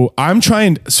 So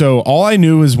all I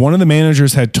knew is one of the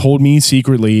managers had told me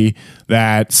secretly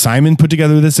that Simon put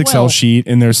together this Excel sheet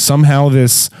and there's somehow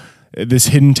this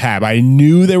hidden tab. I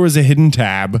knew there was a hidden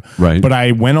tab, right? But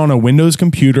I went on a Windows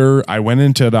computer. I went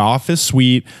into the Office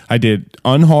suite. I did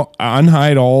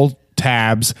unhide all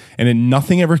tabs and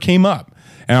nothing ever came up.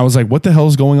 And I was like, what the hell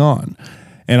is going on?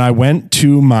 And I went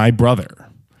to my brother,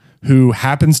 who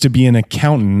happens to be an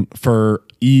accountant for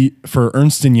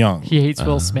Ernst & Young. He hates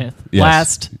Will Smith.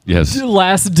 Yes.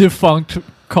 Last defunct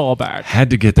callback. Had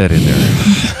to get that in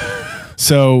there.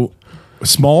 So,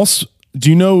 do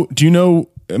you know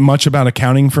much about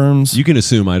accounting firms? You can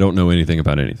assume I don't know anything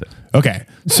about anything. Okay.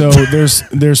 So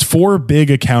there's 4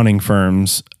 big accounting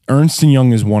firms. Ernst &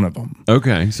 Young is one of them.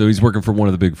 Okay. So he's working for one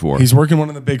of the big 4. He's working one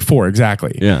of the big 4,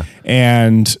 exactly. Yeah.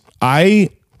 And I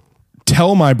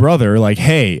tell my brother, like,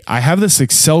 hey, I have this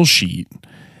Excel sheet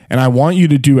and I want you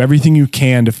to do everything you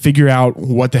can to figure out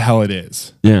what the hell it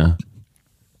is. Yeah.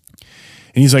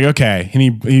 And he's like, okay.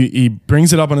 And he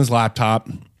brings it up on his laptop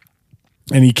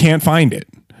and he can't find it.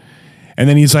 And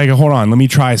then he's like, hold on, let me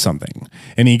try something.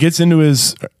 And he gets into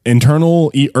his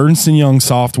internal Ernst & Young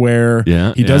software.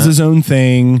 Yeah, he does his own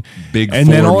thing. Big and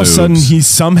then 4 all of a sudden moves. he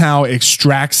somehow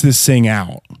extracts this thing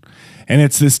out. and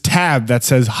it's this tab that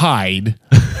says hide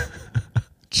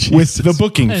with the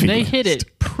booking And fee. they hit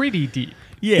it pretty deep.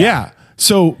 Yeah.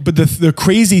 So, but the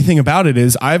crazy thing about it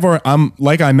is, I'm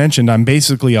like I mentioned, I'm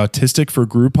basically autistic for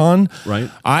Groupon. Right.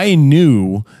 I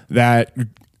knew that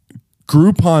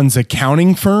Groupon's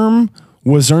accounting firm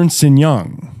was Ernst &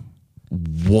 Young.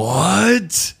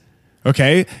 What?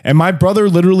 Okay. And my brother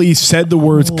literally said the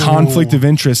words conflict of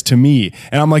interest to me.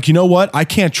 And I'm like, you know what? I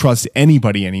can't trust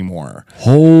anybody anymore.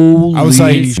 Holy I was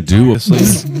like, do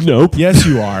nope. Yes,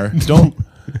 you are. Don't,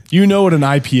 you know what an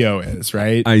IPO is,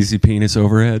 right? Icy penis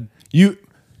overhead.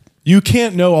 You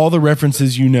can't know all the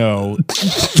references you know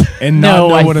and not No,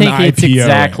 know I what an think IPO it's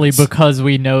exactly is. because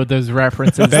we know those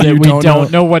references That that you we don't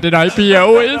don't know what an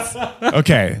IPO is.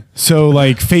 Okay, so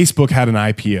like Facebook had an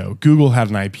IPO, Google had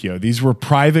an IPO. These were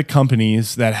private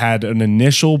companies that had an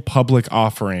initial public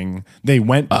offering. They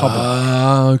went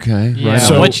public. Okay. Yeah,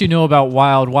 So- what you know about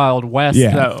Wild Wild West,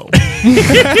 Yeah. though.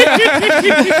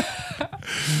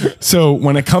 So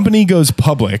when a company goes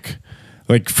public,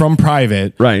 like from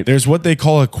private, Right. there's what they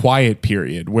call a quiet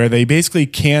period where they basically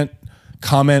can't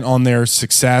comment on their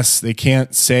success. They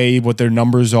can't say what their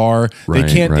numbers are. Right,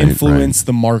 they can't right, influence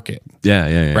the market.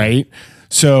 Yeah. Right?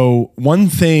 So one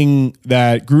thing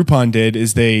that Groupon did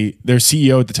is their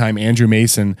CEO at the time, Andrew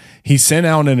Mason, he sent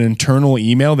out an internal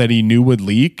email that he knew would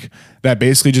leak that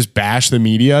basically just bashed the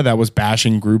media that was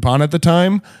bashing Groupon at the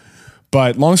time.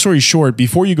 But long story short,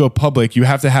 before you go public, you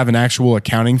have to have an actual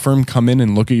accounting firm come in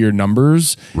and look at your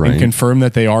numbers Right. and confirm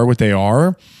that they are what they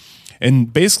are.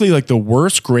 And basically, like the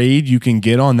worst grade you can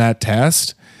get on that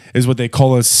test is what they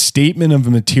call a statement of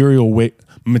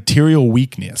material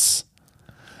weakness.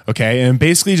 Okay, and it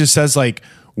basically just says like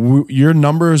your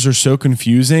numbers are so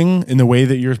confusing in the way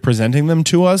that you're presenting them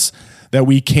to us that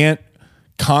we can't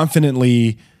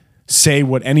confidently say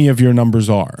what any of your numbers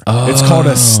are. It's called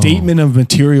a statement of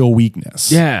material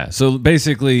weakness. Yeah. So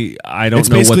basically, I don't It's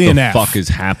know what basically the an F. fuck is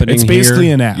happening. It's basically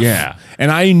here. an F. Yeah.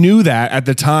 And I knew that at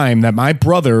the time that my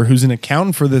brother, who's an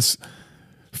accountant for this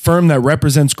firm that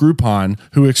represents Groupon,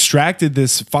 who extracted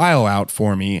this file out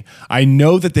for me, I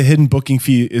know that the hidden booking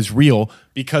fee is real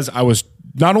because I was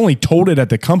not only told it at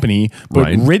the company, but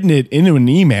Right. written it into an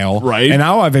email. Right. And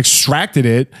now I've extracted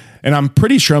it. And I'm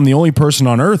pretty sure I'm the only person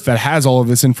on earth that has all of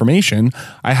this information.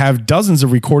 I have dozens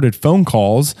of recorded phone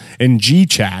calls and G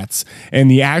chats and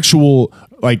the actual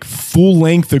like full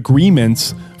length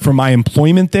agreements from my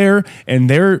employment there and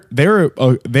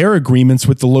their agreements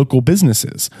with the local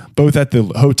businesses, both at the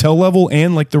hotel level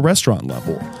and like the restaurant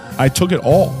level. I took it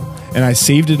all and I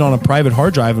saved it on a private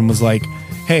hard drive and was like,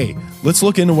 hey, let's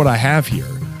look into what I have here.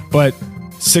 But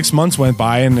 6 months went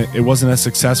by and it wasn't as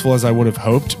successful as I would have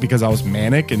hoped because I was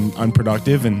manic and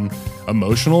unproductive and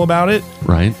emotional about it.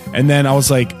 Right. And then I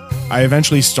was like, I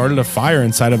eventually started a fire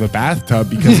inside of a bathtub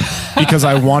because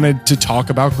I wanted to talk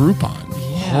about Groupon.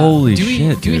 Holy do we,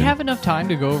 shit, Do we dude. have enough time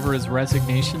to go over his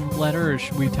resignation letter, or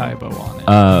should we tie a bow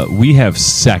on it? We have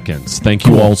seconds. Thank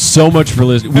you all so much for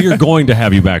listening. We are going to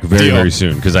have you back very, Deal. very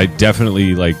soon because I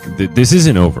definitely like this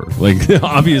isn't over. Like,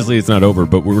 obviously, it's not over,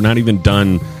 but we're not even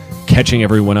done catching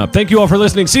everyone up. Thank you all for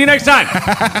listening. See you next time.